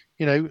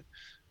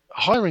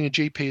 Hiring a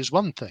GP is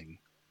one thing.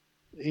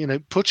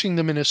 Putting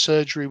them in a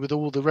surgery with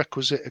all the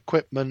requisite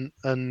equipment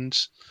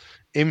and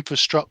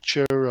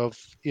infrastructure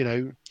of,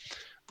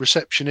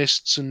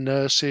 receptionists and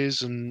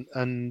nurses and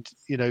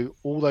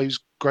all those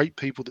great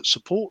people that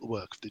support the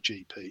work of the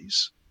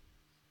GPs,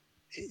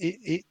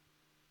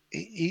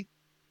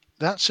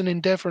 that's an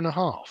endeavour and a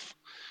half.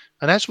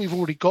 And as we've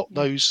already got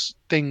those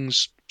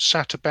things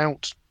sat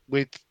about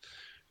with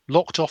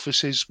locked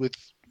offices with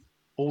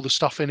all the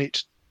stuff in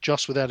it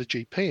just without a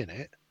GP in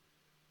it,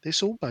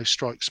 this almost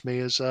strikes me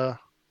as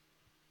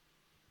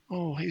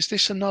is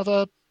this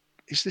another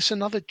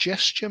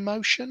gesture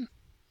motion?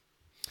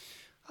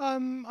 I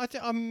mean, I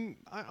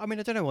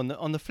don't know.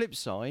 On the flip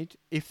side,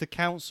 if the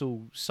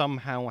council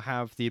somehow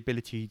have the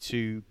ability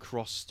to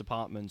cross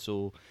departments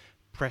or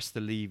press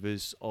the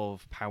levers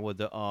of power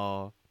that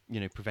are,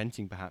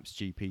 preventing perhaps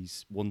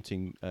GPs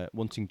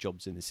wanting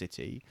jobs in the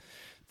city,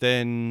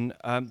 then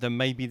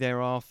maybe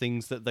there are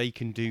things that they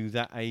can do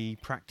that a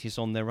practice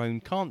on their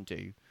own can't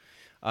do.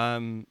 I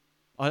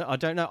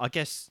don't know. I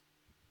guess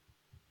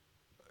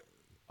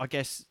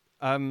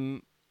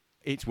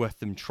it's worth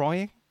them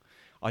trying.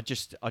 I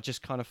just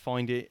kind of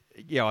find it.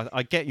 Yeah,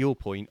 I get your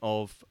point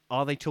of,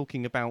 are they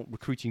talking about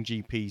recruiting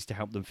GPs to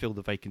help them fill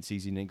the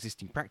vacancies in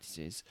existing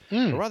practices,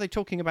 or are they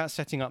talking about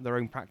setting up their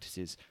own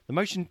practices? The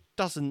motion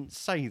doesn't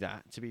say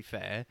that, to be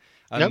fair.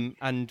 Yep.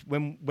 And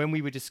when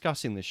we were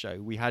discussing the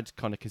show, we had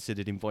kind of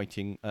considered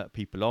inviting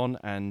people on,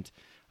 and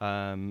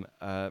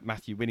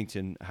Matthew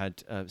Winnington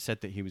had said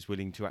that he was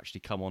willing to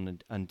actually come on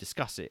and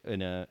discuss it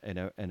in a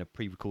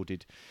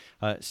pre-recorded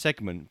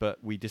segment.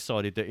 But we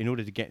decided that in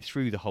order to get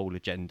through the whole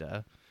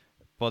agenda,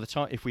 by the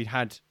time, if we'd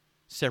had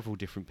several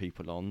different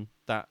people on,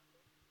 that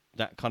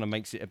kind of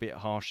makes it a bit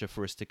harsher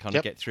for us to kind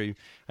of get through.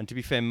 And to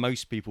be fair,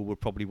 most people would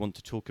probably want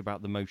to talk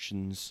about the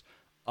motions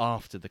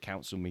after the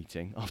council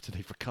meeting, after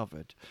they've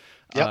recovered.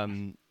 Yep.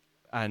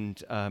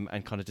 And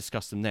kind of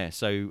discuss them there.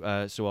 So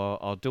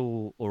our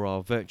door, or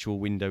our virtual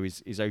window,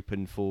 is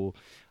open for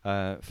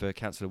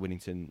Councillor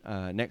Winnington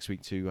next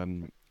week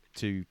to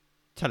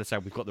tell us how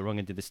we've got the wrong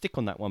end of the stick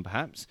on that one,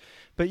 perhaps.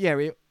 But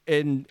yeah,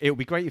 it'll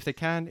be great if they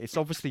can. It's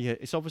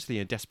obviously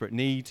a desperate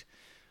need.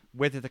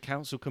 Whether the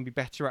council can be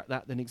better at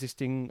that than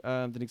existing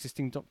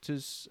doctor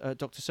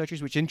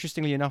surgeries, which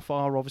interestingly enough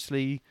are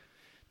obviously,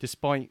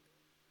 despite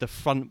the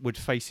frontward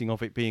facing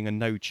of it being a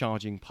no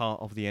charging part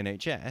of the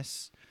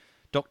NHS,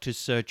 doctors'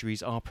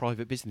 surgeries are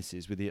private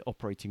businesses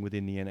operating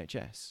within the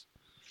NHS.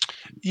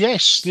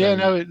 Yes, So,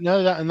 yeah,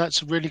 no,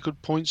 that's a really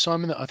good point,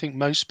 Simon. That I think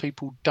most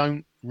people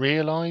don't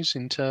realise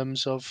in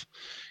terms of,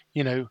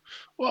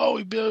 well,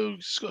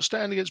 it's got to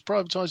stand against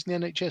privatising the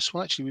NHS.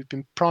 Well, actually, we've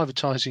been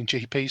privatising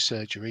GP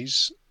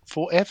surgeries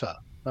forever.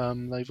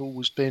 They've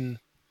always been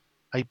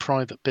a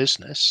private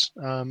business,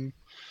 and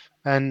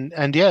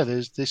yeah,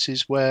 this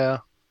is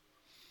where,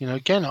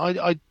 again,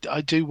 I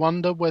do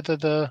wonder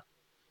whether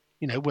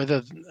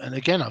and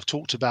again, I've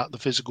talked about the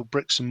physical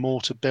bricks and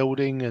mortar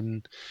building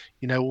and,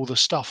 all the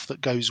stuff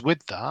that goes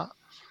with that.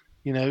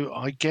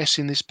 I guess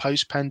in this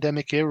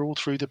post-pandemic era, all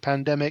through the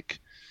pandemic,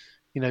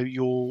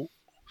 your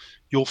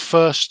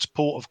first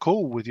port of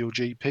call with your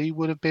GP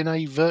would have been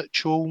a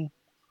virtual,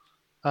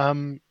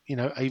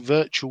 a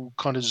virtual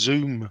kind of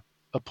Zoom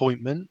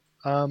appointment.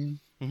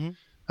 And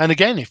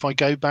again, if I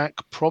go back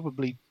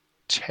probably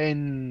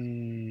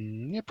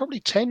 10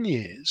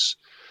 years,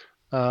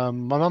 my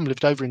mum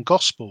lived over in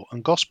Gosport,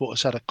 and Gosport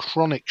has had a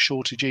chronic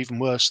shortage, even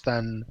worse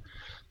than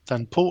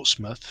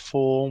Portsmouth,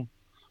 for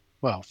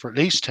at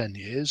least 10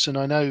 years. And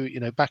I know,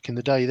 back in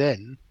the day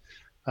then,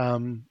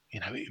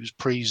 it was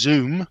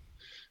pre-Zoom,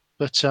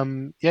 but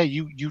yeah,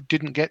 you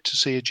didn't get to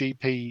see a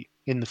GP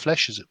in the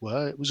flesh, as it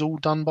were. It was all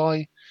done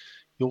by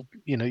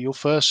your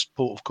first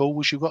port of call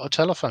was you got a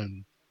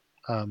telephone,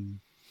 a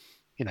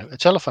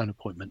telephone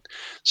appointment.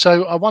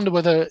 So I wonder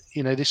whether,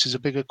 this is a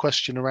bigger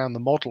question around the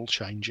model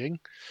changing.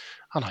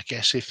 And I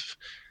guess if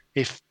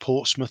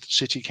Portsmouth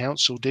City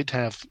Council did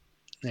have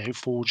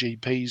 4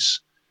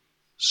 GPs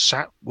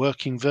sat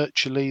working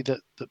virtually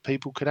that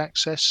people could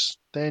access,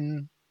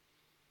 then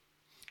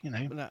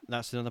Well,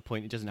 that's another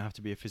point. It doesn't have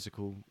to be a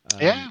physical,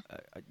 yeah,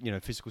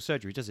 physical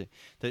surgery, does it?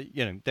 That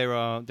there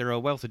are a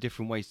wealth of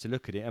different ways to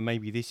look at it, and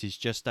maybe this is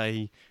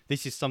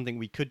something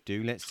we could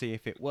do. Let's see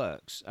if it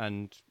works,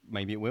 and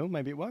maybe it will,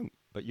 maybe it won't.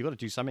 But you've got to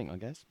do something, I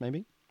guess.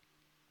 Maybe,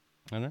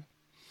 I don't know.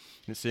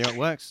 Let's see how it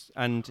works,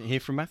 and hear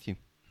from Matthew.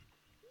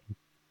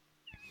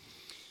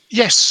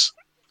 Yes,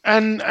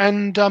 and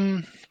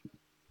I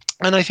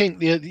think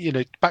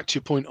back to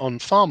your point on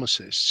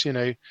pharmacists.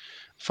 I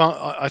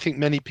think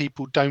many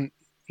people don't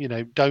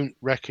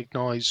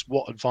recognise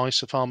what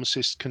advice a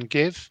pharmacist can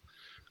give.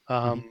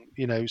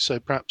 So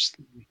perhaps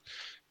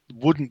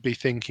wouldn't be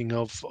thinking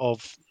of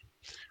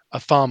a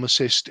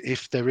pharmacist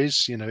if there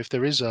is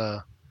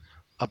a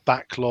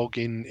backlog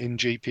in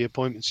GP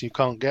appointments, you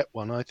can't get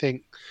one. I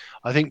think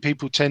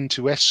people tend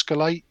to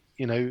escalate,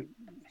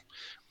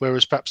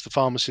 whereas perhaps the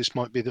pharmacist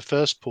might be the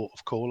first port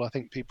of call. I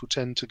think people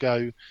tend to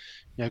go,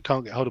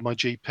 can't get hold of my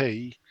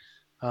GP,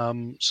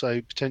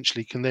 so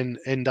potentially can then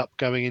end up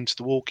going into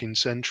the walk-in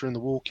centre, and the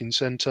walk-in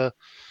centre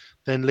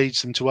then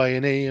leads them to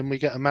A&E, and we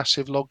get a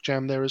massive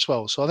logjam there as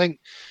well. So I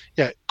think,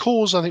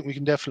 cause I think we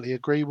can definitely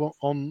agree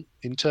on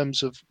in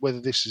terms of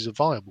whether this is a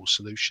viable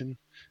solution.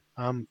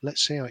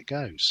 Let's see how it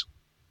goes.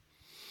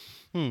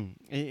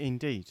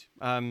 Indeed.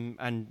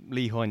 And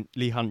Lee Hunt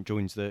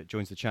joins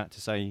the chat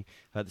to say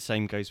the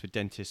same goes for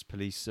dentists,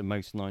 police, and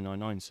most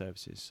 999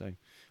 services. So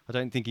I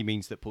don't think he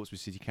means that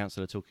Portsmouth City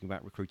Council are talking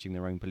about recruiting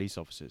their own police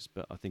officers,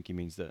 but I think he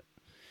means that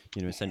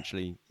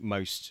essentially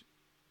most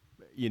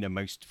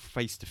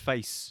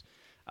face-to-face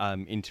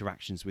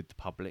interactions with the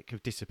public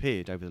have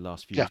disappeared over the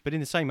last few Yeah. years. But in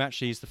the same,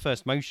 actually, as the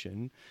first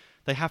motion,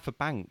 they have for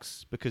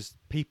banks, because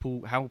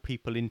how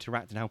people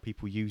interact and how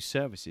people use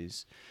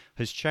services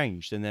has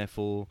changed, and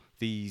therefore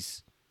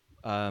these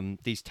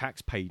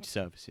tax paid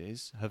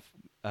services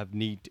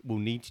will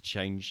need to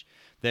change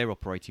their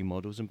operating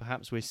models, and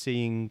perhaps we're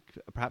seeing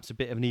perhaps a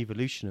bit of an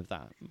evolution of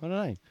that. I don't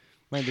know.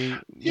 Maybe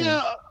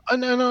Yeah,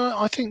 and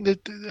I think that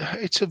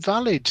it's a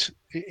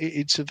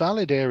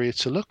valid area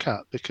to look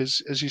at,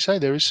 because, as you say,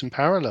 there is some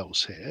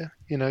parallels here.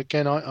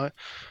 Again,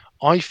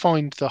 I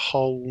find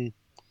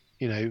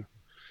you know,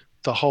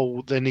 the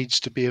whole there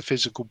needs to be a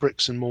physical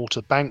bricks and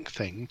mortar bank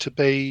thing to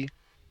be.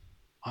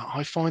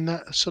 I find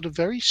that a sort of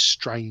very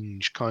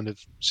strange kind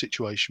of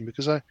situation,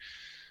 because I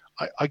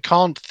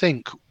can't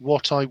think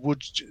what I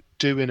would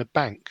do in a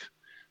bank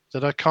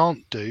that I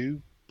can't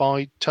do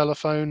by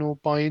telephone or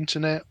by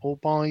internet or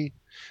by,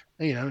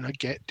 and I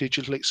get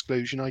digital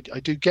exclusion. I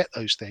do get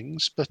those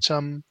things,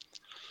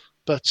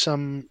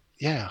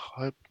 yeah,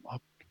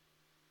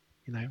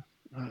 you know,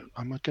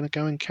 am I going to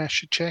go and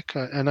cash a check?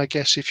 And I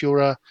guess if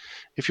you're a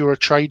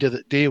trader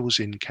that deals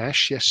in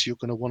cash, yes, you're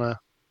going to want to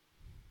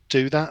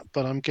do that.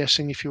 But I'm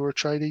guessing if you're a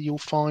trader, you'll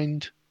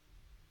find,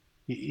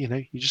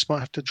 you just might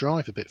have to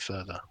drive a bit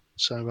further.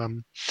 So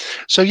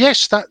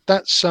yes,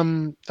 that's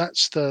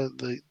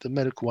the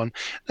medical one.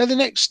 Now the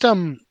next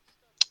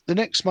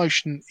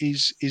motion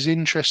is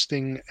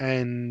interesting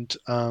and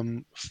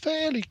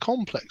fairly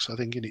complex, I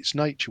think, in its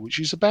nature, which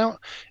is about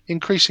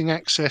increasing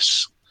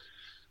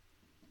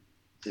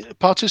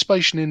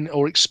participation in,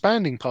 or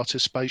expanding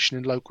participation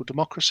in, local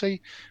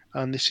democracy.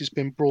 And this has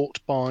been brought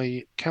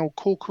by Cal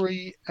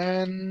Corkery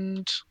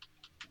and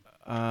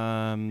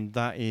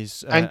that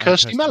is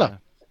Kirsty Mellor.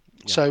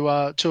 Yeah.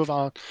 So two of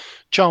our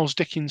Charles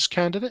Dickens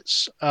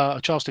candidates,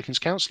 Charles Dickens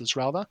councillors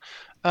rather,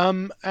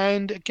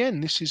 and again,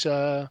 this is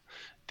a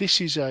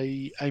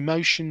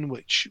motion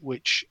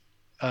which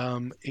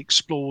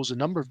explores a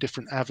number of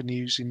different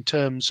avenues in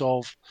terms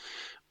of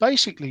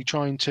basically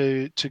trying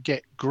to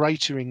get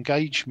greater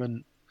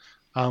engagement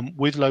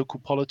with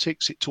local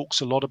politics. It talks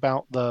a lot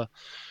about the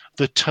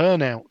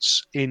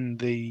turnouts in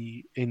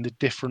the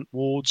different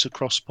wards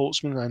across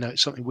Portsmouth. I know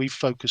it's something we've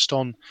focused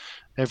on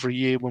every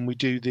year when we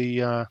do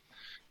the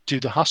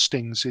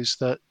hustings, is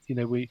that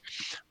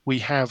we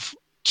have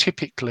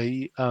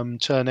typically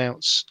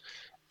turnouts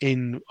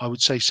in, I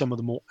would say, some of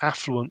the more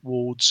affluent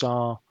wards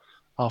are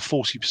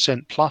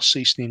 40% plus,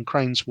 Eastney and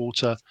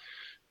Craneswater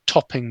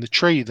topping the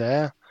tree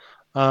there.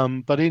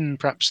 But in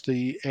perhaps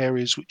the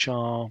areas which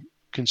are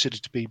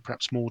considered to be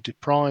perhaps more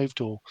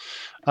deprived, or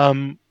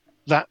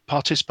that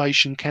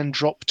participation can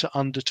drop to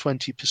under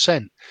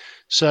 20%.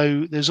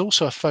 So there's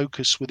also a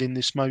focus within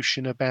this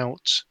motion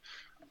about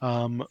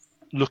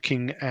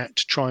looking at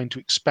trying to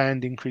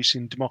expand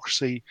increasing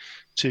democracy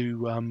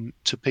to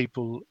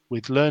people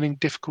with learning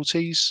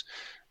difficulties.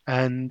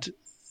 And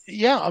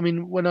yeah, I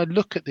mean, when I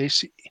look at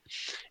this,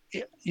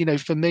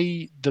 for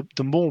me,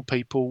 the more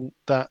people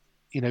that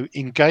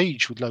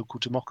engage with local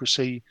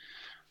democracy,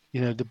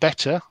 the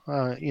better.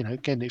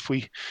 Again, if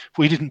we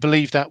didn't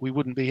believe that, we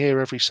wouldn't be here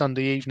every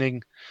Sunday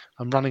evening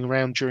and running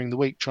around during the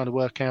week trying to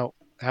work out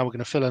how we're going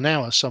to fill an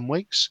hour some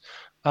weeks.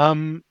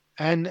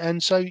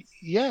 And so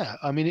yeah,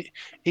 I mean,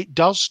 it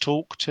does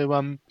talk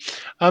to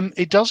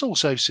it does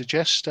also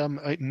suggest,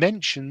 it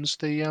mentions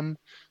that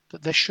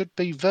there should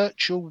be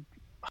virtual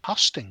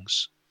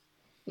hustings,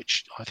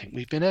 which I think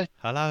we've been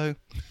Hello.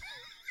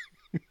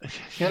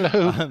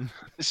 hello.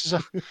 This is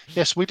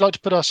yes, we'd like to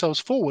put ourselves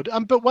forward.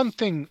 But one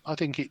thing I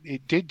think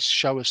it did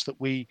show us that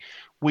we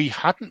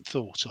hadn't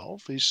thought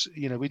of is,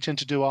 we tend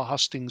to do our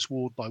hustings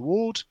ward by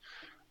ward.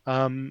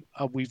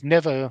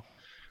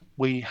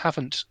 We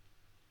haven't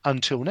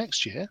until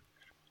next year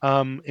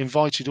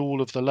invited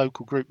all of the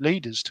local group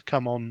leaders to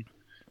come on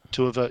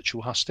to a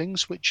virtual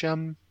hustings, which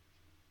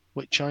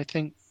I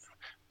think,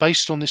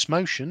 based on this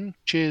motion,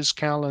 cheers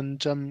Cal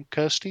and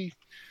Kirsty.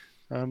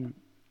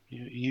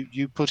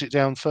 You put it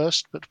down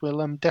first, but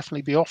we'll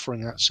definitely be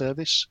offering that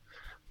service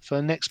for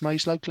next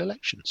May's local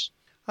elections.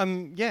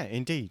 Yeah,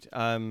 indeed.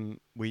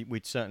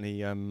 We'd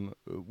certainly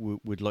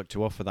would like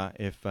to offer that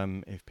if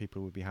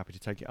people would be happy to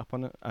take it up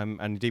on it. And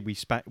indeed,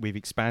 we've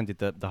expanded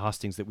the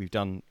hustings that we've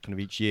done kind of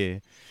each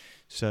year.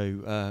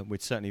 So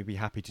we'd certainly be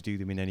happy to do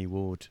them in any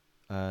ward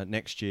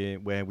next year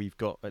where we've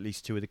got at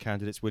least two of the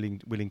candidates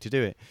willing to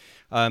do it.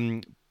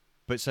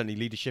 But certainly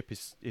leadership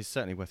is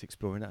certainly worth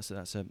exploring. That's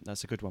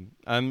a good one.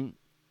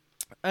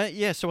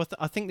 Yeah, so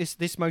I think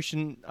this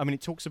motion, I mean,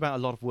 it talks about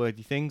a lot of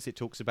worthy things. It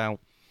talks about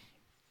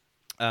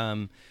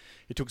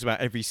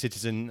every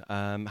citizen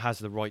has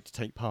the right to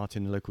take part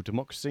in the local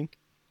democracy,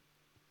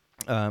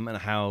 and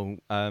how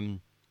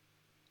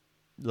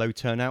low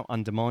turnout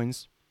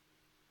undermines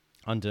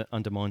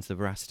the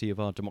veracity of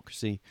our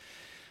democracy,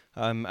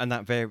 and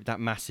that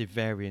massive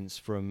variance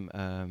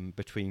from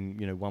between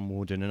one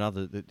ward and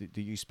another that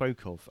you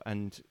spoke of,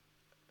 and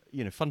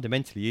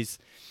fundamentally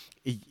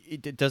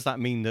does that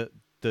mean that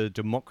the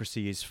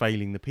democracy is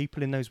failing the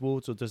people in those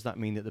wards, or does that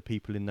mean that the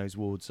people in those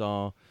wards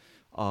are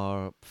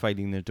are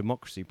failing the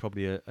democracy.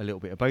 Probably a little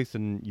bit of both.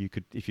 And you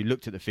could, if you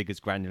looked at the figures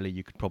granularly,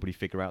 you could probably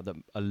figure out that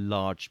a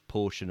large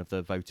portion of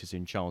the voters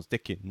in Charles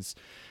Dickens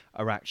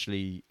are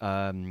actually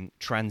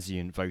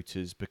transient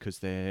voters because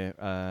they're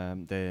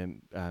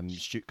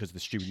because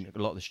a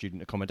lot of the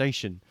student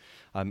accommodation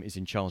is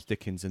in Charles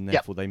Dickens, and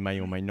therefore they may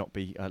or may not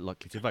be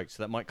likely to vote.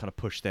 So that might kind of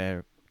push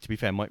their, to be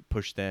fair, might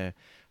push their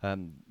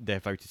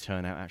voter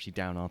turnout actually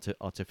down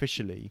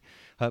artificially.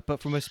 But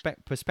from a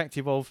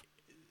perspective of,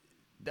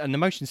 and the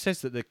motion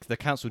says that the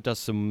council does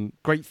some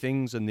great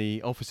things, and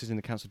the officers in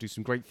the council do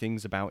some great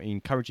things about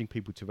encouraging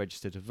people to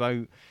register to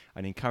vote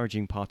and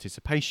encouraging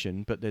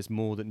participation, but there's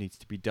more that needs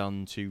to be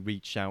done to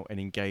reach out and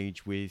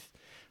engage with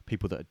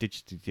people that are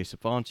digitally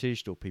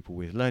disadvantaged, or people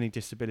with learning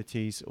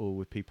disabilities, or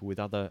with people with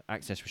other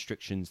access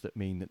restrictions that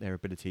mean that their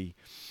ability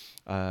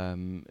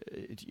to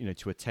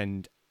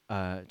attend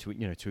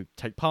to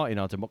take part in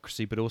our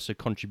democracy, but also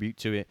contribute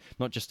to it,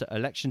 not just at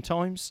election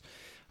times.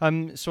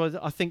 So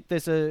I think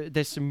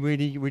there's some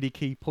really, really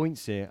key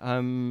points here.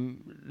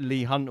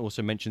 Leigh Hunt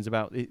also mentions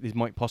about it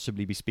might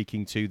possibly be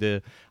speaking to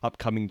the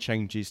upcoming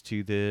changes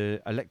to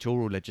the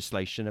electoral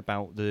legislation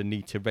about the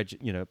need to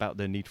about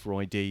the need for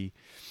ID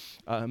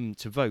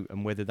to vote,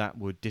 and whether that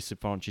would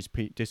disenfranchise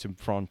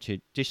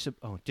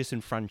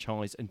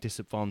and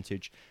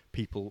disadvantage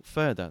people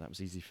further. That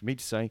was easy for me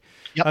to say.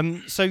 Yep.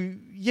 So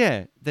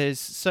yeah,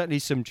 there's certainly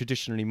some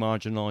traditionally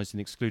marginalised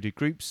and excluded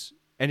groups.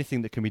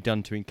 Anything that can be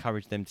done to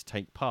encourage them to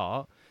take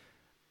part,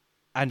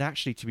 and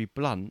actually, to be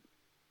blunt,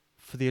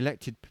 for the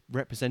elected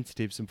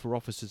representatives and for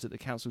officers at the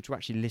council to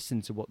actually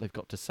listen to what they've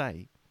got to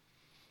say,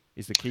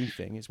 is the key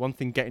thing. It's one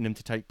thing getting them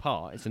to take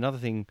part. It's another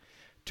thing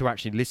to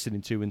actually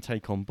listen to and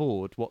take on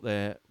board what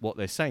they're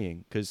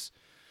saying, because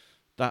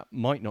that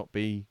might not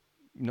be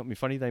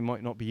funny. They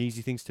might not be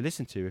easy things to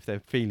listen to if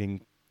they're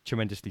feeling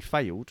tremendously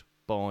failed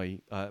by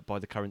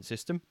the current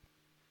system.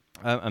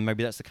 And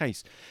maybe that's the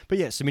case. But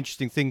yeah, some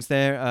interesting things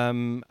there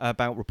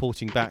about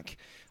reporting back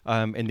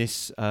in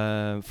this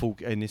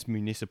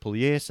municipal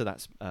year. So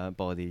that's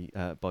by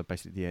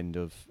basically the end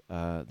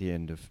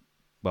of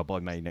by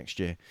May next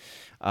year,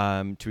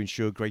 to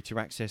ensure greater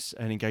access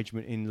and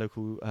engagement in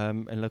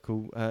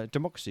local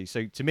democracy.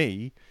 So to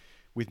me,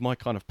 with my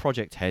kind of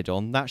project head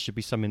on, that should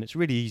be something that's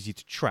really easy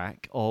to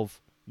track.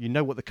 Of,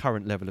 what the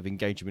current level of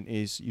engagement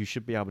is, you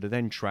should be able to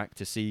then track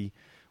to see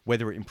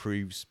whether it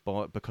improves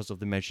because of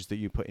the measures that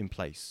you put in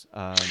place.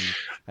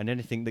 And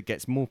anything that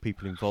gets more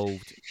people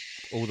involved,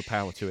 all the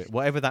power to it.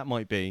 Whatever that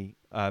might be,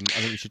 I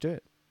think we should do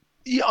it.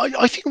 Yeah,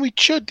 I think we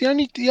should. The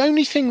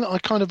only thing that I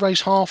kind of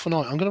raise I'm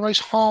going to raise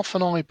half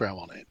an eyebrow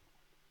on it.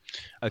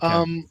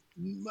 Okay.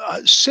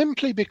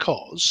 Simply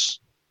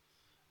because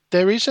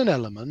there is an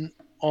element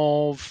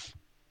of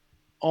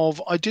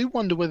I do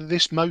wonder whether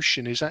this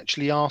motion is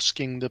actually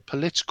asking the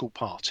political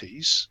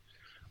parties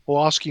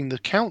or asking the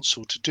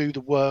council to do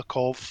the work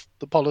of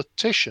the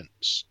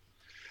politicians.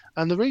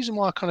 And the reason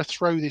why I kind of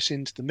throw this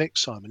into the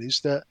mix, Simon,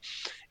 is that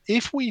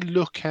if we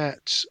look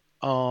at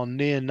our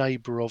near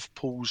neighbour of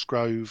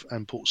Paulsgrove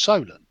and Port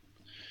Solent,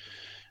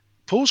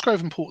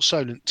 Paulsgrove and Port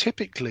Solent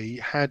typically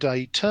had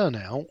a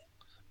turnout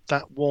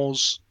that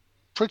was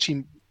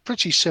pretty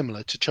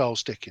similar to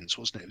Charles Dickens,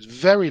 wasn't it? It was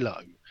very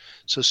low,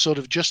 so sort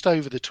of just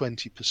over the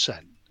 20%.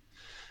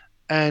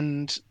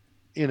 And,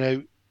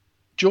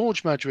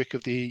 George Madrick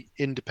of the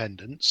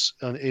Independents,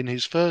 in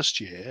his first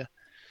year,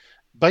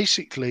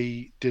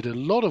 basically did a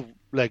lot of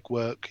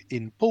legwork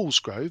in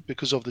Paulsgrove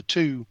because of the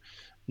two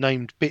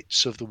named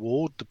bits of the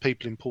ward. The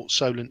people in Port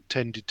Solent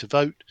tended to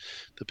vote,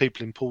 the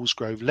people in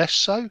Paulsgrove less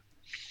so.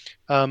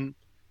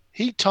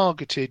 He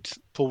targeted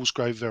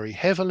Paulsgrove very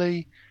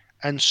heavily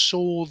and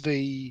saw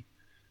the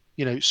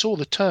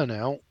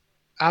turnout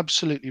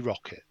absolutely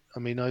rocket. I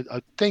mean,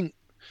 I think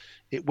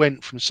it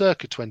went from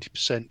circa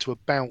 20% to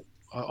about,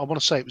 I want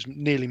to say it was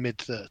nearly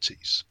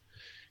mid-30s,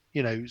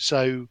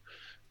 so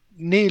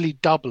nearly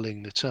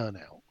doubling the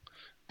turnout,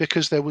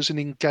 because there was an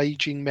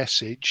engaging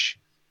message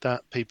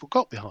that people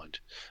got behind.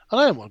 And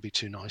I don't want to be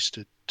too nice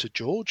to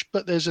George,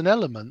 but there's an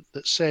element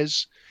that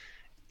says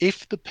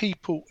if the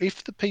people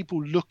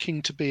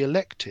looking to be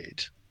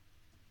elected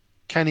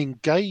can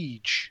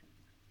engage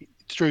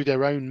through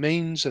their own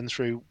means and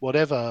through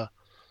whatever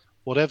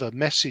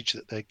message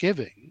that they're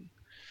giving,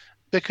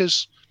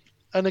 because,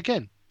 and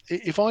again,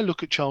 if I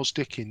look at Charles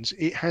Dickens,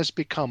 it has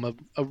become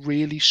a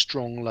really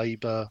strong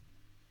Labour,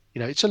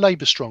 it's a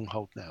Labour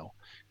stronghold now.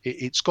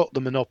 It's got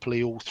the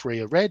monopoly, all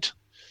three are red,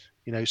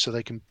 so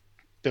they can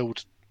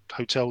build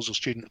hotels or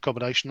student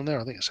accommodation on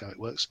there. I think that's how it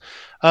works.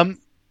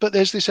 But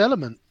there's this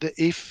element that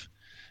if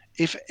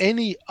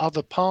any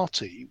other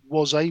party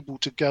was able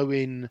to go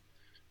in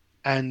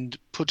and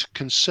put a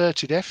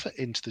concerted effort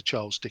into the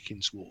Charles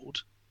Dickens ward,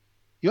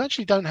 you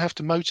actually don't have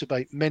to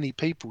motivate many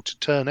people to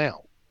turn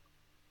out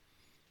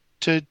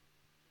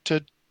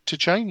to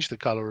change the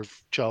colour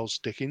of Charles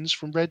Dickens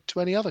from red to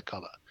any other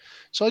colour.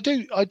 So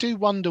I do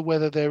wonder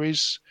whether there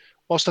is,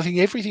 whilst I think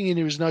everything in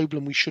here is noble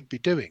and we should be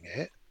doing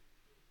it,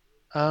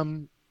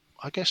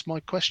 I guess my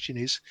question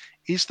is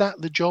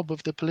that the job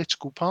of the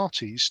political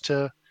parties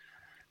to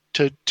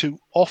to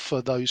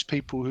offer those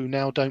people who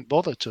now don't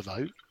bother to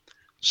vote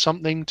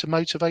something to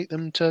motivate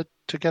them to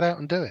get out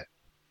and do it.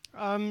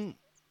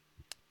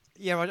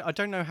 Yeah, I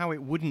don't know how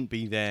it wouldn't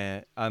be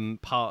their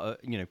part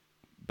of,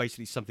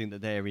 basically something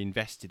that they're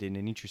invested in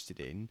and interested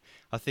in.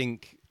 I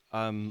think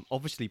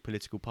obviously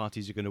political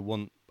parties are going to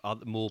want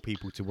more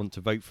people to want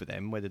to vote for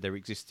them, whether they're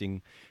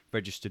existing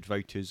registered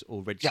voters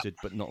or registered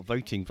but not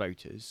voting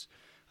voters.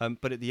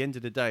 But at the end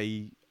of the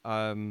day,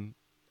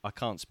 I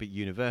can't speak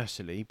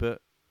universally,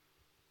 but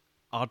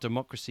our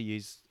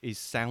democracy is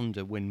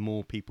sounder when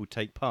more people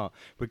take part,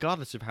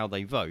 regardless of how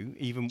they vote.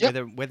 Even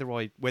whether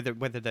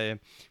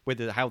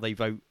how they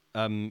vote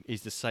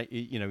is the same,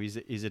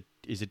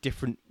 is a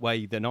different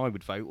way than I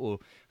would vote or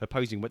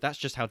opposing. But that's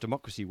just how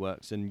democracy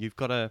works, and you've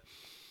got to.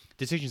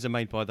 Decisions are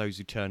made by those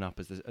who turn up,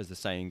 as the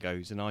saying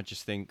goes, and I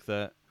just think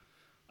that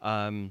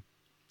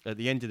at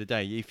the end of the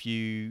day, if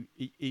you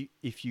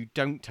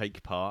don't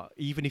take part,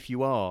 even if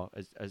you are,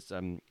 as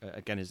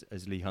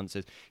Leigh Hunt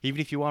says, even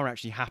if you are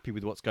actually happy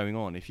with what's going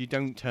on, if you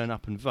don't turn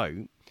up and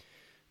vote,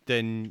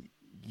 then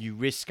you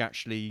risk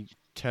actually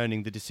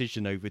turning the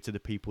decision over to the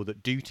people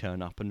that do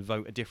turn up and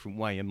vote a different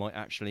way, and might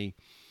actually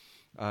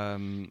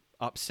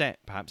upset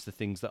perhaps the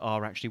things that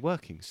are actually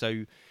working.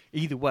 So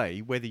either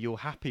way, whether you're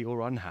happy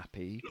or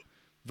unhappy,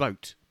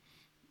 vote,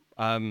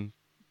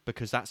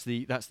 because that's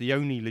the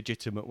only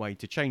legitimate way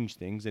to change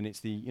things, and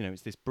it's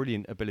this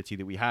brilliant ability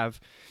that we have,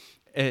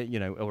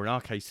 or in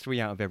our case,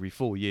 3 out of every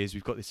 4 years,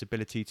 we've got this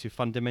ability to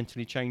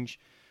fundamentally change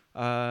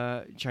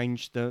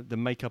the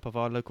makeup of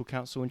our local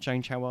council and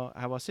change how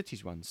our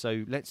cities run.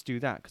 So let's do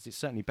that, because it's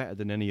certainly better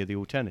than any of the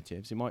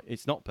alternatives.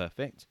 It's not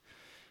perfect,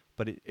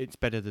 but it's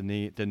better than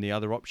the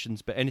other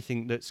options. But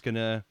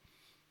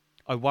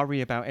I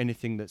worry about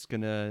anything that's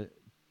gonna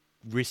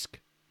risk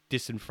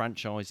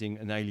disenfranchising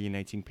and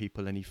alienating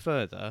people any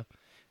further,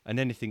 and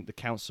anything the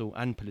council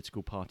and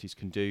political parties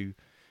can do,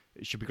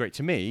 it should be great.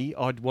 To me,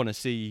 I'd want to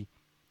see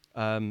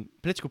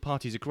political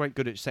parties are quite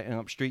good at setting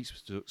up street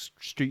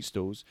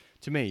stalls.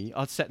 To me,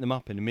 I'd set them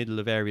up in the middle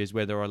of areas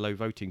where there are low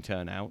voting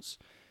turnouts,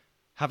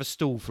 have a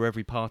stall for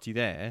every party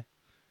there,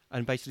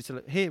 and basically say,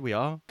 here we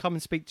are, come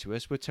and speak to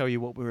us, we'll tell you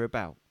what we're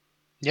about.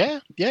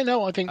 Yeah,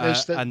 no, I think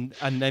there's and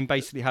then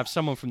basically have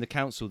someone from the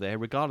council there,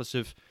 regardless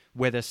of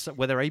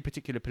whether a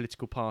particular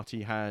political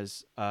party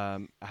has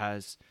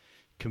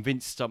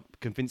convinced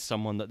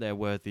someone that they're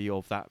worthy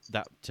of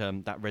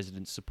that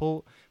resident's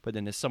support, but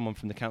then there's someone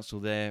from the council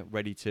there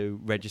ready to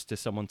register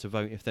someone to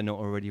vote if they're not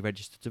already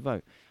registered to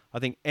vote. I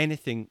think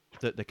anything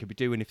that they could be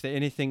doing, if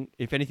anything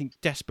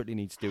desperately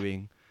needs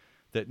doing,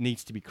 that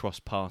needs to be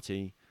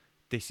cross-party.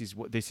 This is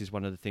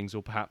one of the things,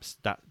 or perhaps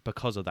that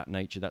because of that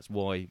nature, that's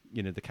why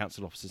the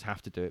council officers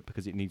have to do it,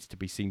 because it needs to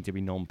be seen to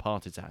be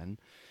non-partisan.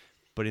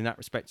 But in that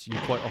respect, you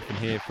quite often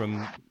hear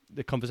from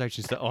the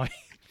conversations that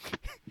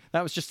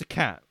that was just a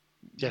cat.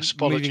 Yes,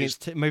 apologies.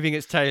 Moving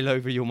its tail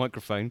over your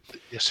microphone.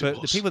 Yes,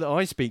 but the people that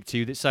I speak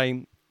to that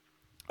say,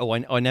 "Oh,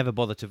 I never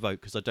bother to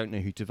vote because I don't know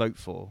who to vote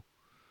for."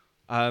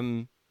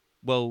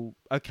 Well,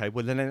 okay.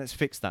 Well, then let's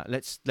fix that.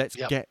 Let's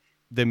get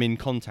them in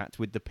contact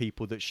with the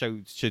people that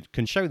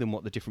can show them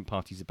what the different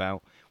party's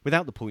about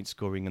without the point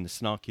scoring and the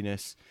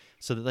snarkiness,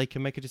 so that they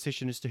can make a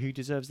decision as to who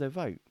deserves their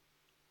vote.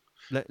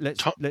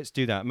 Let's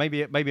do that.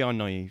 Maybe I'm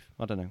naive.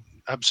 I don't know.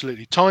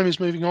 Absolutely. Time is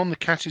moving on. The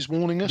cat is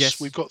warning us.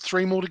 Yes. We've got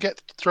 3 more to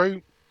get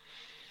through.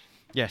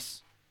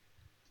 Yes.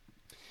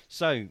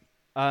 So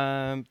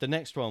the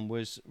next one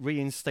was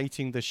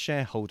reinstating the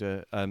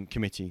shareholder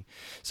committee.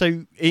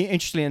 So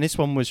interestingly, and this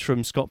one was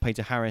from Scott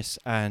Pater Harris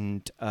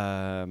and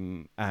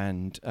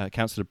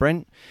Councillor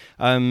Brent.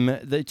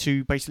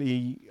 To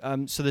basically,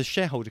 so the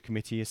shareholder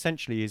committee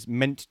essentially is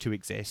meant to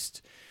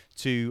exist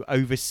to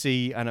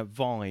oversee and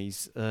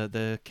advise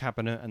the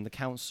cabinet and the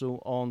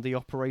council on the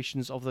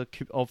operations of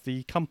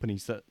the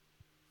companies that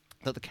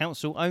the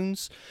council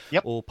owns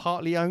or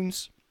partly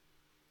owns.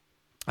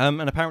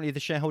 And apparently, the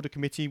shareholder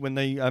committee, when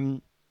they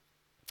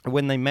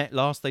met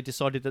last, they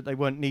decided that they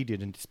weren't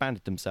needed and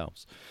disbanded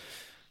themselves.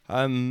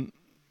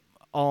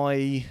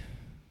 I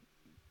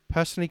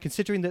personally,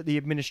 considering that the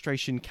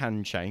administration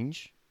can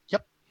change,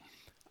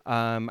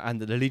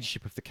 and that the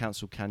leadership of the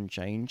council can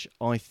change,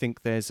 I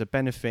think there's a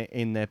benefit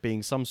in there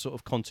being some sort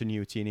of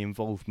continuity and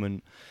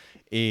involvement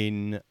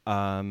in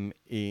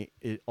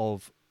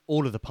of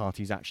all of the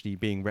parties actually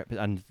being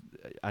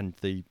and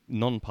the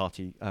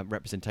non-party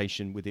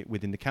representation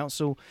within the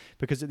council,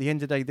 because at the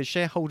end of the day, the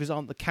shareholders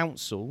aren't the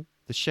council.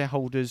 The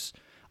shareholders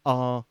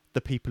are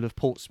the people of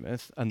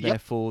Portsmouth, and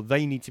therefore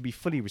they need to be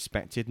fully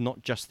respected,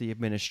 not just the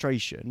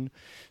administration.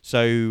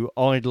 So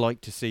I'd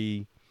like to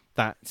see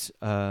that.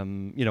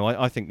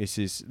 I think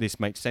this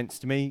makes sense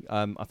to me.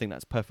 I think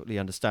that's perfectly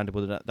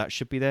understandable that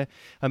should be there,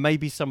 and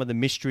maybe some of the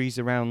mysteries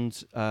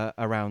around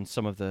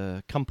some of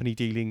the company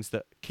dealings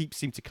that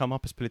seem to come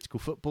up as political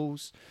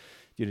footballs.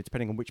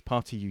 Depending on which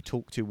party you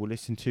talk to or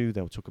listen to,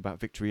 they'll talk about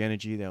Victory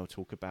Energy. They'll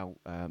talk about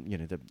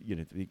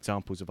the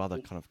examples of other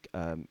kind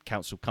of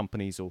council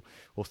companies or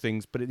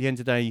things. But at the end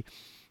of the day,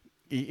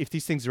 if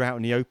these things are out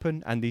in the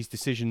open and these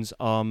decisions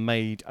are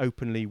made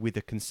openly with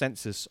a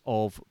consensus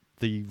of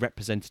the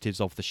representatives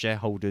of the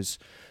shareholders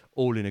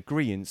all in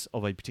agreement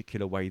of a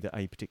particular way that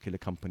a particular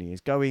company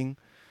is going,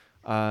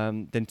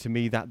 then to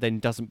me that then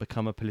doesn't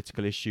become a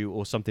political issue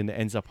or something that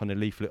ends up on a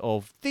leaflet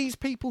of these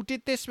people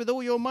did this with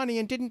all your money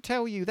and didn't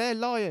tell you, they're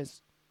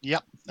liars.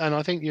 Yep, and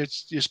I think you're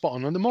spot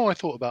on. And the more I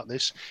thought about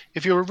this,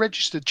 if you're a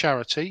registered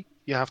charity,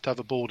 you have to have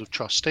a board of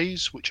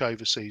trustees which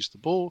oversees the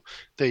board,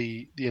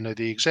 the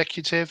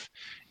executive.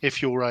 If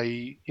you're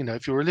a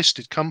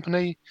listed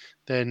company,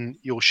 then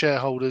your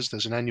shareholders,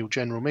 there's an annual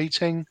general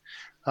meeting.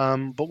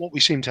 But what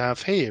we seem to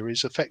have here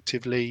is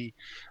effectively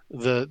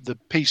the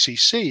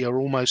PCC are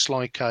almost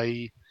like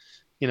a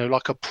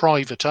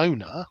private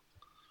owner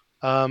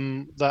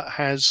that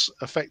has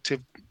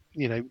effective,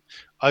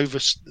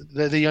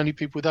 they're the only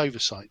people with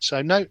oversight.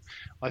 So no,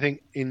 I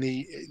think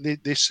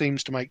this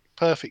seems to make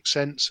perfect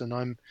sense, and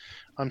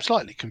I'm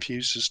slightly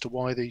confused as to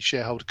why the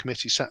shareholder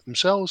committee sat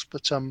themselves,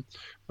 but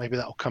maybe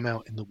that'll come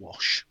out in the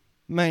wash.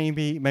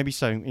 Maybe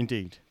so,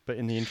 indeed. But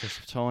in the interest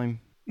of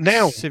time,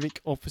 now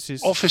civic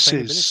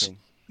offices,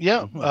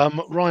 yeah,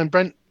 Ryan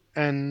Brent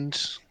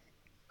and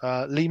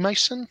Lee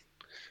Mason.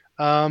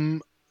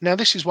 Now,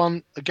 this is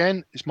one,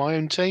 again, it's my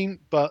own team,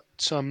 but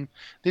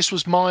this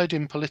was mired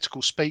in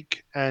political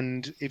speak.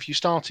 And if you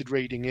started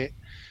reading it,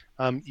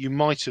 you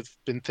might have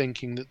been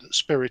thinking that the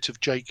spirit of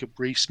Jacob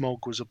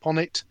Rees-Mogg was upon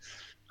it,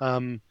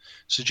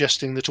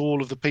 suggesting that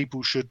all of the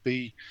people should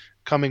be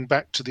coming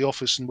back to the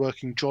office and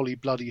working jolly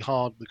bloody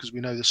hard because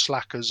we know the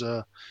slackers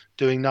are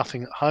doing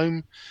nothing at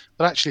home.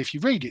 But actually, if you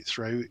read it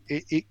through,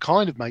 it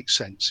kind of makes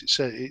sense.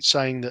 It's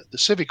saying that the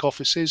civic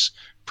offices,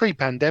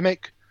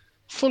 pre-pandemic,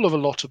 full of a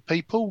lot of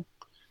people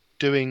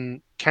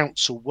doing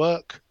council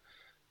work.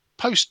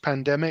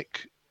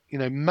 Post-pandemic,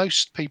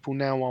 most people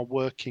now are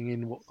working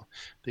in what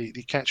the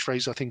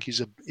catchphrase I think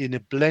is in a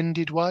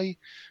blended way,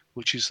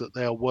 which is that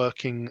they are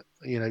working,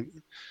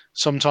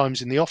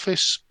 sometimes in the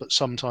office, but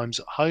sometimes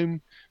at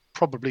home,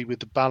 probably with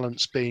the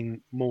balance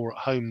being more at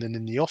home than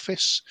in the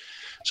office.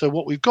 So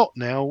what we've got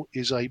now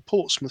is a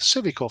Portsmouth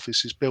Civic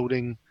Offices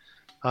building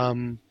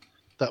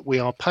that we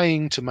are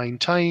paying to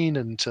maintain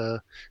and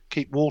to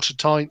keep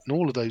watertight and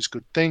all of those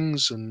good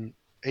things, and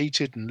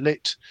heated and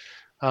lit,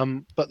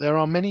 but there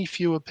are many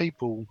fewer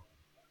people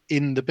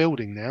in the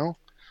building now.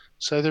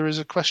 So there is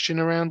a question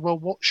around, well,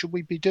 what should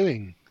we be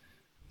doing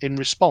in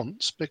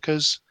response?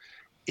 Because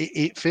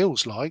it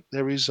feels like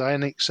there is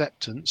an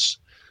acceptance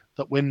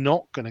that we're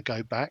not going to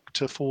go back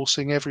to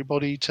forcing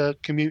everybody to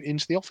commute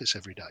into the office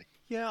every day.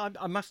 Yeah,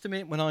 I must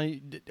admit, when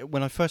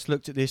I first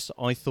looked at this,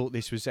 I thought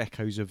this was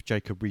echoes of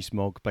Jacob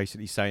Rees-Mogg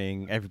basically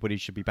saying everybody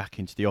should be back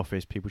into the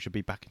office, people should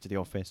be back into the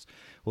office,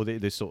 or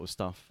this sort of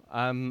stuff.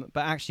 But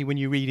actually, when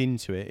you read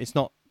into it, it's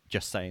not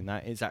just saying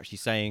that. It's actually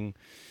saying,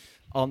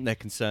 aren't there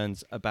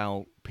concerns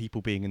about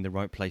people being in the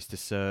right place to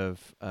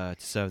serve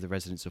the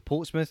residents of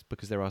Portsmouth?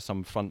 Because there are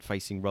some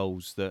front-facing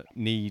roles that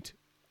need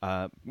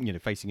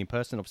facing in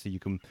person. Obviously, you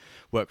can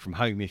work from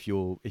home if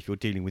you're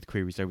dealing with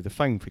queries over the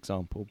phone, for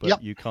example,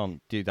 but you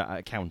can't do that at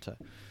a counter.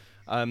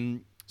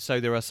 So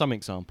there are some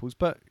examples,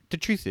 but the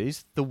truth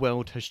is the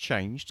world has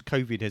changed.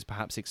 COVID has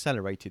perhaps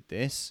accelerated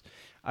this,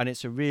 and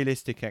it's a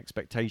realistic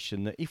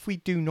expectation that if we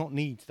do not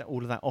need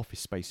all of that office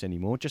space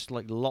anymore, just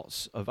like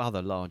lots of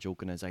other large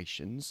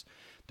organisations,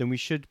 then we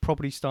should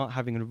probably start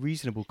having a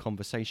reasonable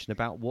conversation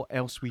about what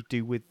else we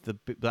do with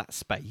that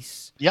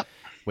space. Yep.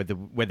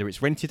 Whether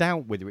it's rented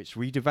out, whether it's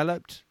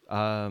redeveloped,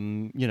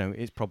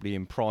 it's probably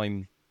in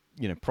prime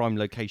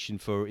location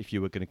for if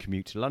you were going to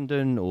commute to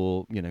London,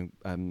 or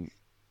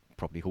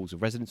probably halls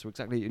of residence, or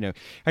exactly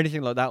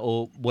anything like that,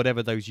 or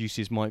whatever those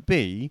uses might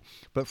be.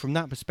 But from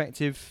that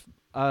perspective,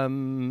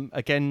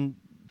 again,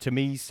 to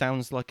me,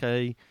 sounds like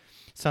an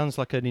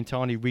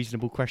entirely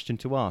reasonable question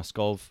to ask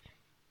of,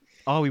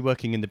 are we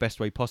working in the best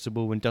way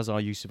possible, and does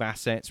our use of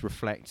assets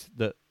reflect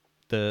the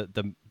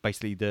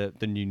basically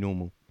the new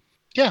normal?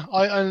 Yeah,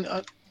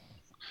 I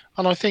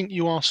think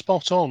you are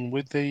spot on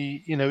with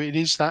the, it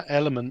is that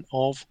element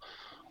of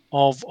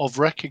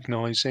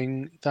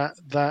recognizing that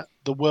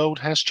the world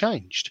has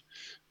changed.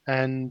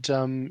 And,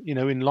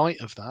 in light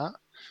of that,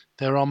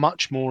 there are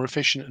much more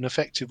efficient and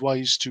effective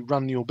ways to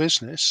run your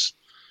business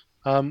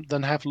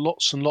than have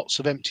lots and lots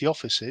of empty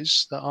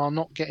offices that are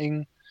not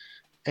getting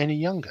any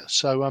younger.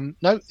 So,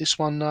 no, this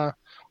one,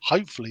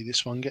 hopefully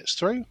this one gets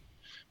through.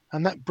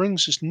 And that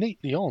brings us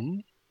neatly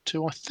on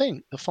to, I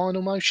think, the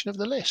final motion of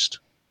the list.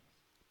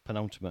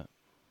 Penultimate.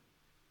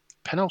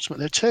 There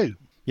are two.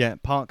 Yeah,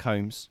 Park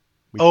Homes.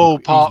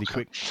 Park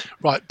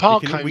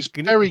Homes,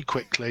 very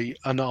quickly,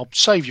 and I'll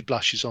save you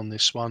blushes on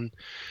this one.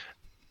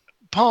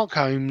 Park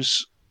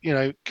Homes,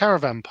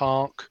 caravan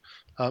park,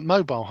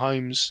 mobile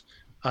homes.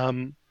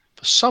 For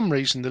some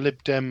reason, the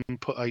Lib Dem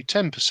put a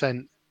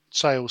 10%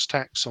 sales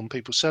tax on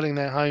people selling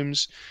their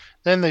homes.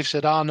 Then they've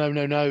said,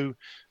 no.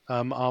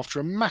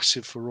 After a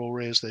massive furore,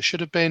 as there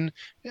should have been,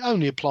 it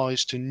only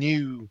applies to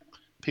new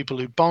people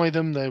who buy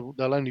them.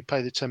 They'll only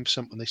pay the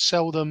 10% when they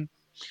sell them.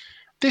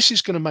 This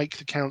is going to make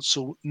the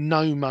council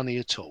no money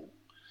at all.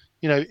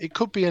 It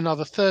could be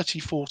another 30,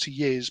 40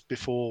 years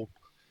before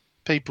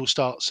people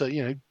start. So,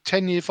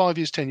 10 years, 5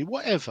 years, 10 years,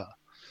 whatever.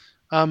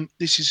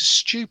 This is a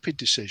stupid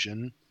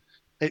decision.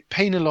 It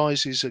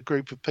penalises a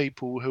group of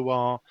people who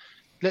are,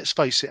 let's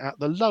face it, at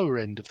the lower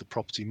end of the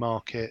property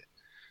market.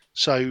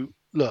 So,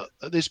 look,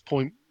 at this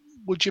point,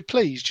 would you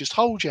please just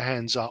hold your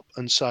hands up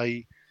and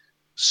say,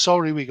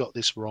 sorry, we got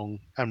this wrong,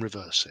 and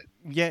reverse it?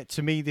 Yeah,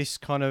 to me, this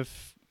kind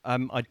of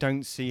I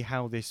don't see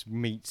how this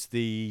meets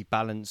the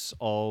balance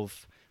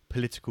of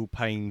political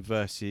pain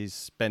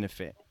versus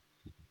benefit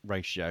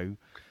ratio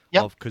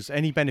Yep. of, because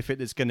any benefit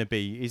that's going to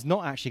be is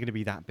not actually going to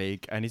be that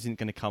big and isn't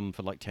going to come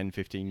for like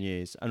 10-15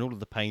 years, and all of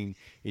the pain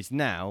is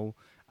now,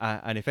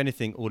 and if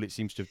anything, all it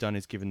seems to have done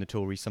is given the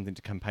Tories something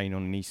to campaign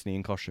on in Eastleigh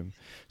and Cosham.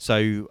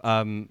 So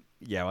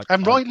yeah,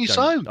 And rightly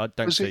so, I don't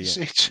because see it's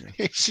it.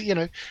 it's Yeah.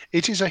 it's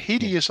it is a Yeah.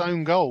 hideous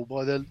own goal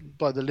by the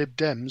Lib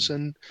Dems,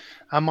 and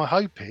my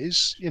hope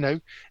is,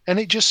 and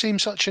it just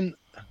seems such an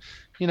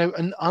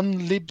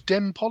unlib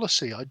dem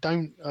policy. I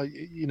don't,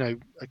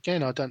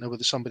 again, I don't know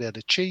whether somebody had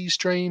a cheese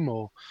dream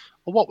or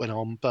what went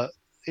on, but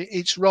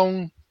it's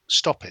wrong.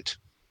 Stop it.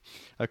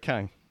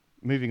 Okay,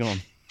 moving on.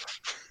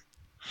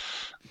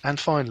 And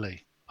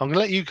finally, I'm going to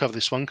let you cover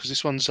this one because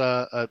this one's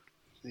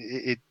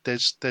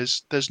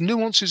there's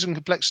nuances and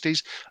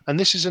complexities, and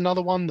this is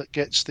another one that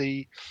gets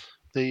the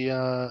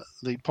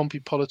Pompey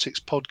Politics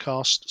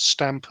podcast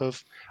stamp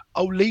of,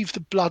 oh, leave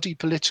the bloody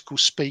political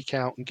speak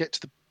out and get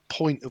to the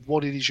point of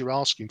what it is you're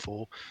asking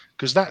for,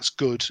 because that's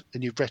good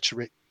and your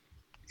rhetoric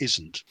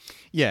isn't.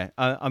 Yeah,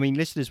 I mean,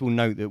 listeners will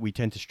note that we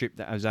tend to strip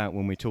that out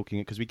when we're talking,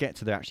 because we get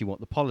to actually what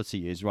the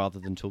policy is rather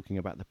than talking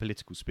about the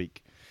political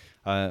speak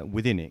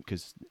within it,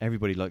 because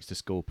everybody likes to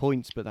score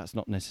points, but that's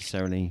not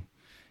necessarily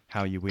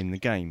how you win the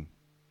game.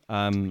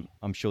 I'm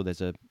sure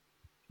there's a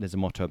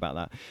motto about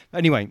that.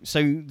 Anyway,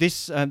 so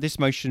this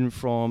motion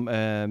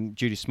from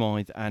Judith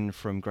Smythe and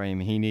from Graham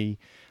Heaney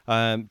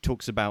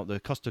talks about the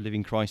cost of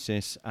living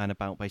crisis, and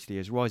about basically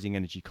as rising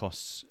energy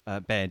costs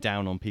bear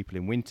down on people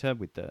in winter,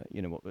 with the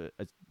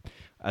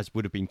as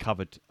would have been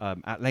covered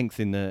at length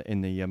in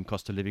the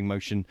cost of living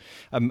motion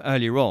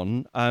earlier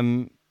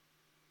on.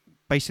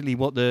 Basically,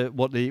 what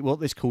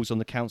this calls on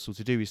the council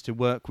to do is to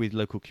work with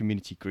local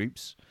community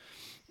groups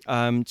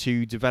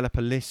to develop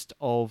a list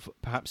of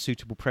perhaps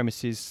suitable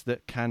premises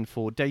that can,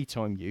 for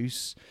daytime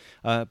use,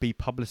 be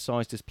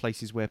publicised as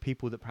places where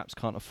people that perhaps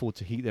can't afford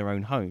to heat their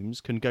own homes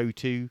can go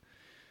to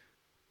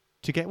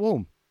get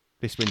warm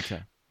this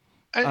winter.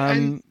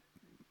 And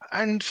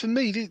and for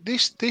me,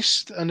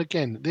 this and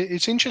again,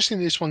 it's interesting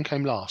this one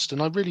came last,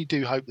 and I really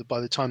do hope that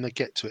by the time they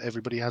get to it,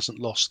 everybody hasn't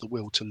lost the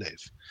will to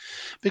live,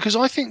 because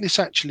I think this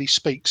actually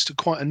speaks to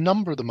quite a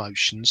number of the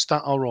motions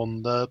that are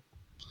on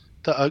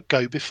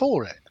go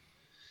before it.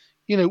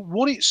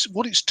 What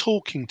it's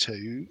talking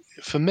to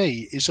for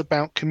me is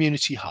about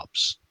community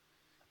hubs,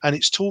 and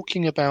it's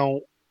talking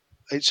about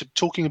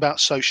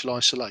social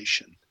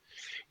isolation.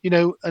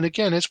 And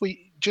again, as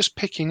we just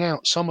picking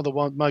out some of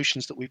the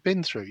motions that we've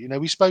been through,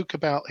 we spoke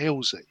about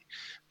Hilsey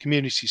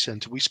Community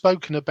Centre. We've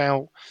spoken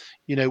about,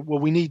 well,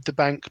 we need the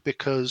bank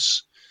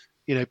because,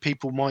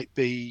 people might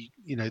be,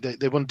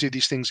 they want to do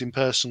these things in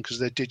person because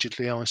they're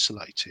digitally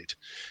isolated.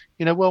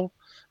 Well,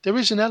 there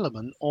is an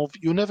element of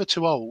you're never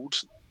too old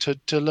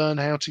to learn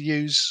how to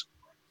use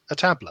a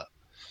tablet.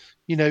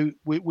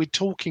 We're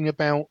talking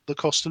about the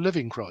cost of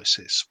living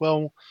crisis.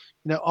 Well,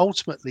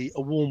 ultimately,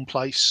 a warm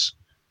place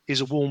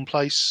is a warm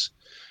place.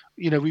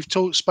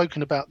 We've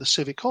spoken about the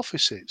civic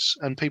offices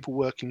and people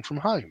working from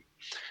home.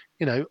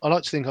 I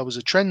like to think I was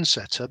a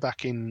trendsetter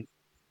back in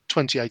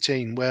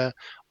 2018 where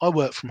I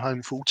worked from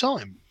home full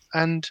time.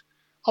 And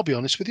I'll be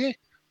honest with you,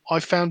 I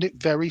found it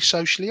very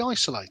socially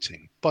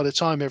isolating. By the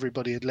time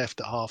everybody had left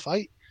at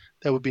 8:30,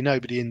 there would be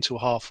nobody in till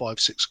 5:30,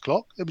 6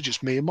 o'clock. It was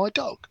just me and my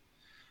dog.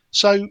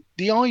 So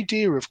the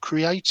idea of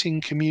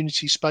creating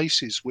community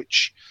spaces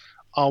which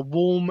are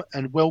warm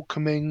and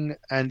welcoming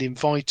and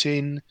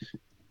inviting,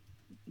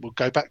 we'll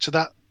go back to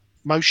that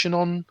motion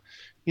on,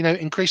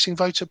 increasing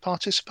voter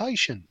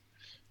participation.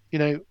 You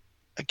know,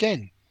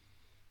 again,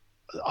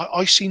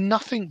 I see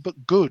nothing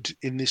but good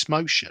in this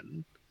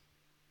motion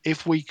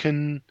if we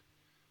can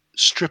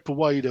strip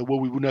away we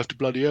wouldn't have to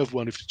bloody have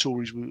one if the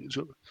Tories were.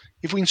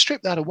 If we can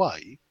strip that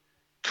away,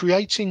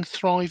 creating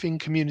thriving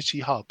community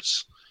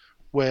hubs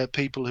where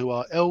people who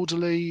are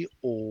elderly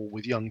or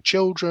with young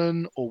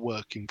children or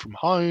working from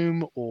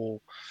home or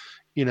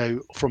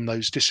from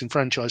those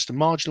disenfranchised and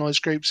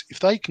marginalized groups, if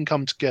they can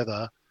come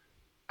together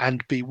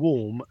and be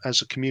warm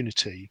as a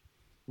community,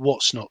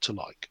 what's not to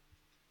like?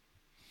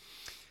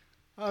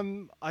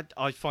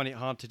 I find it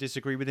hard to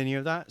disagree with any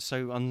of that,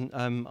 so I'm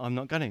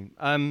not going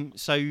to.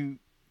 So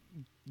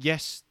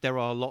yes, there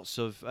are lots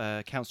of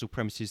council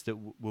premises that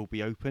will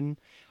be open.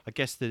 I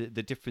guess the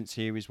difference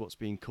here is what's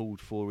being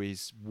called for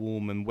is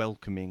warm and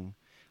welcoming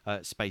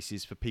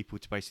spaces for people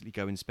to basically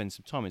go and spend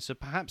some time in. So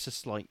perhaps a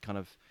slight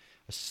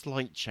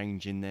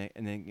change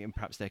in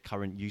perhaps their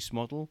current use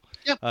model.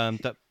 Yep.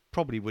 That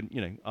probably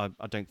wouldn't,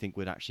 I don't think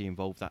would actually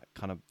involve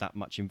that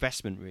much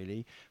investment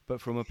really. But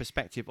from a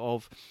perspective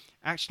of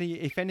actually,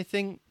 if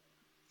anything,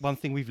 one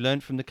thing we've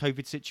learned from the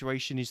COVID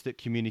situation is that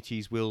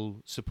communities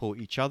will support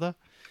each other,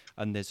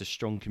 and there's a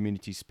strong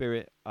community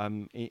spirit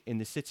in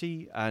the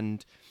city.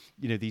 And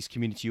these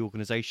community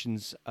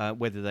organisations,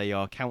 whether they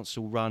are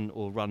council run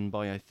or run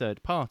by a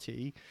third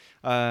party,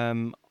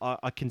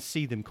 I can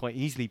see them quite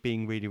easily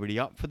being really, really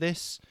up for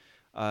this.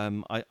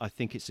 I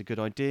think it's a good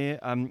idea.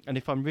 And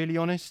if I'm really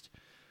honest,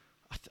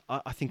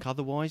 I think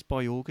otherwise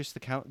by August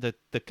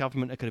the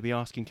government are going to be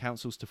asking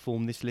councils to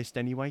form this list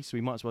anyway, so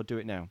we might as well do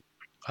it now.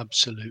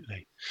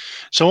 Absolutely.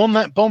 So on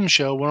that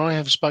bombshell, where I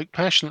have spoke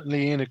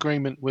passionately in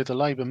agreement with a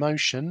Labour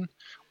motion,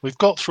 we've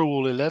got through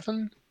all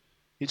 11.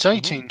 It's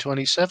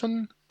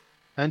 18:27,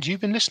 and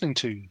you've been listening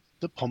to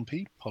the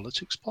Pompey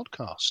Politics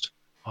Podcast.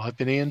 I've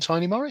been Ian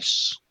Tiny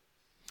Morris.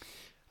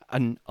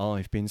 And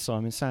I've been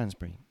Simon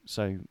Sansbury.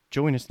 So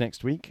join us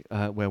next week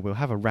where we'll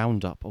have a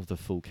roundup of the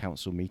full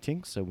council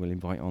meeting. So we'll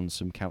invite on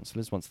some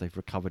councillors once they've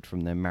recovered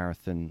from their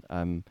marathon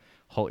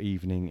hot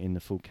evening in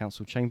the full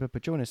council chamber.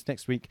 But join us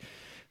next week,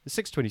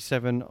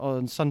 6:27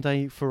 on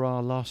Sunday, for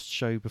our last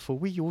show before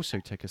we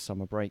also take a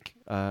summer break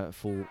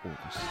for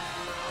August.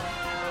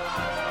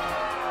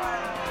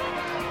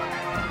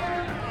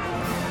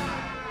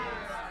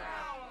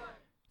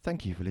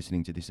 Thank you for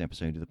listening to this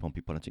episode of the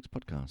Pompey Politics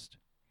Podcast.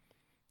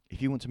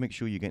 If you want to make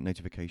sure you get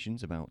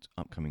notifications about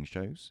upcoming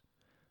shows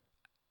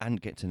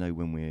and get to know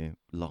when we're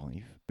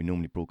live, we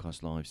normally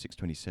broadcast live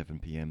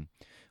 6:27 p.m.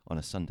 on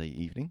a Sunday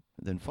evening,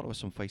 then follow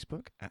us on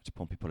Facebook at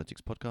Pompey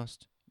Politics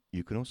Podcast.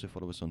 You can also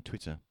follow us on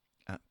Twitter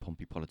at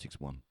Pompey Politics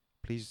 1.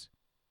 Please,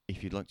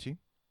 if you'd like to,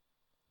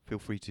 feel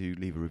free to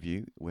leave a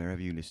review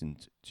wherever you listen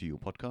to your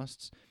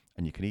podcasts,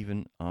 and you can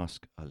even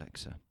ask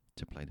Alexa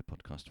to play the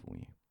podcast for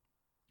you.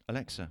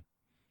 Alexa,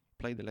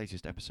 play the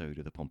latest episode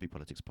of the Pompey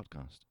Politics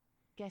Podcast.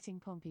 Getting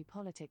Pompey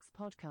Politics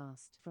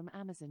Podcast from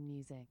Amazon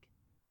Music.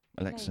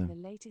 Alexa,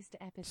 Playing the latest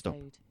episode. Stop.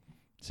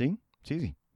 See? It's easy.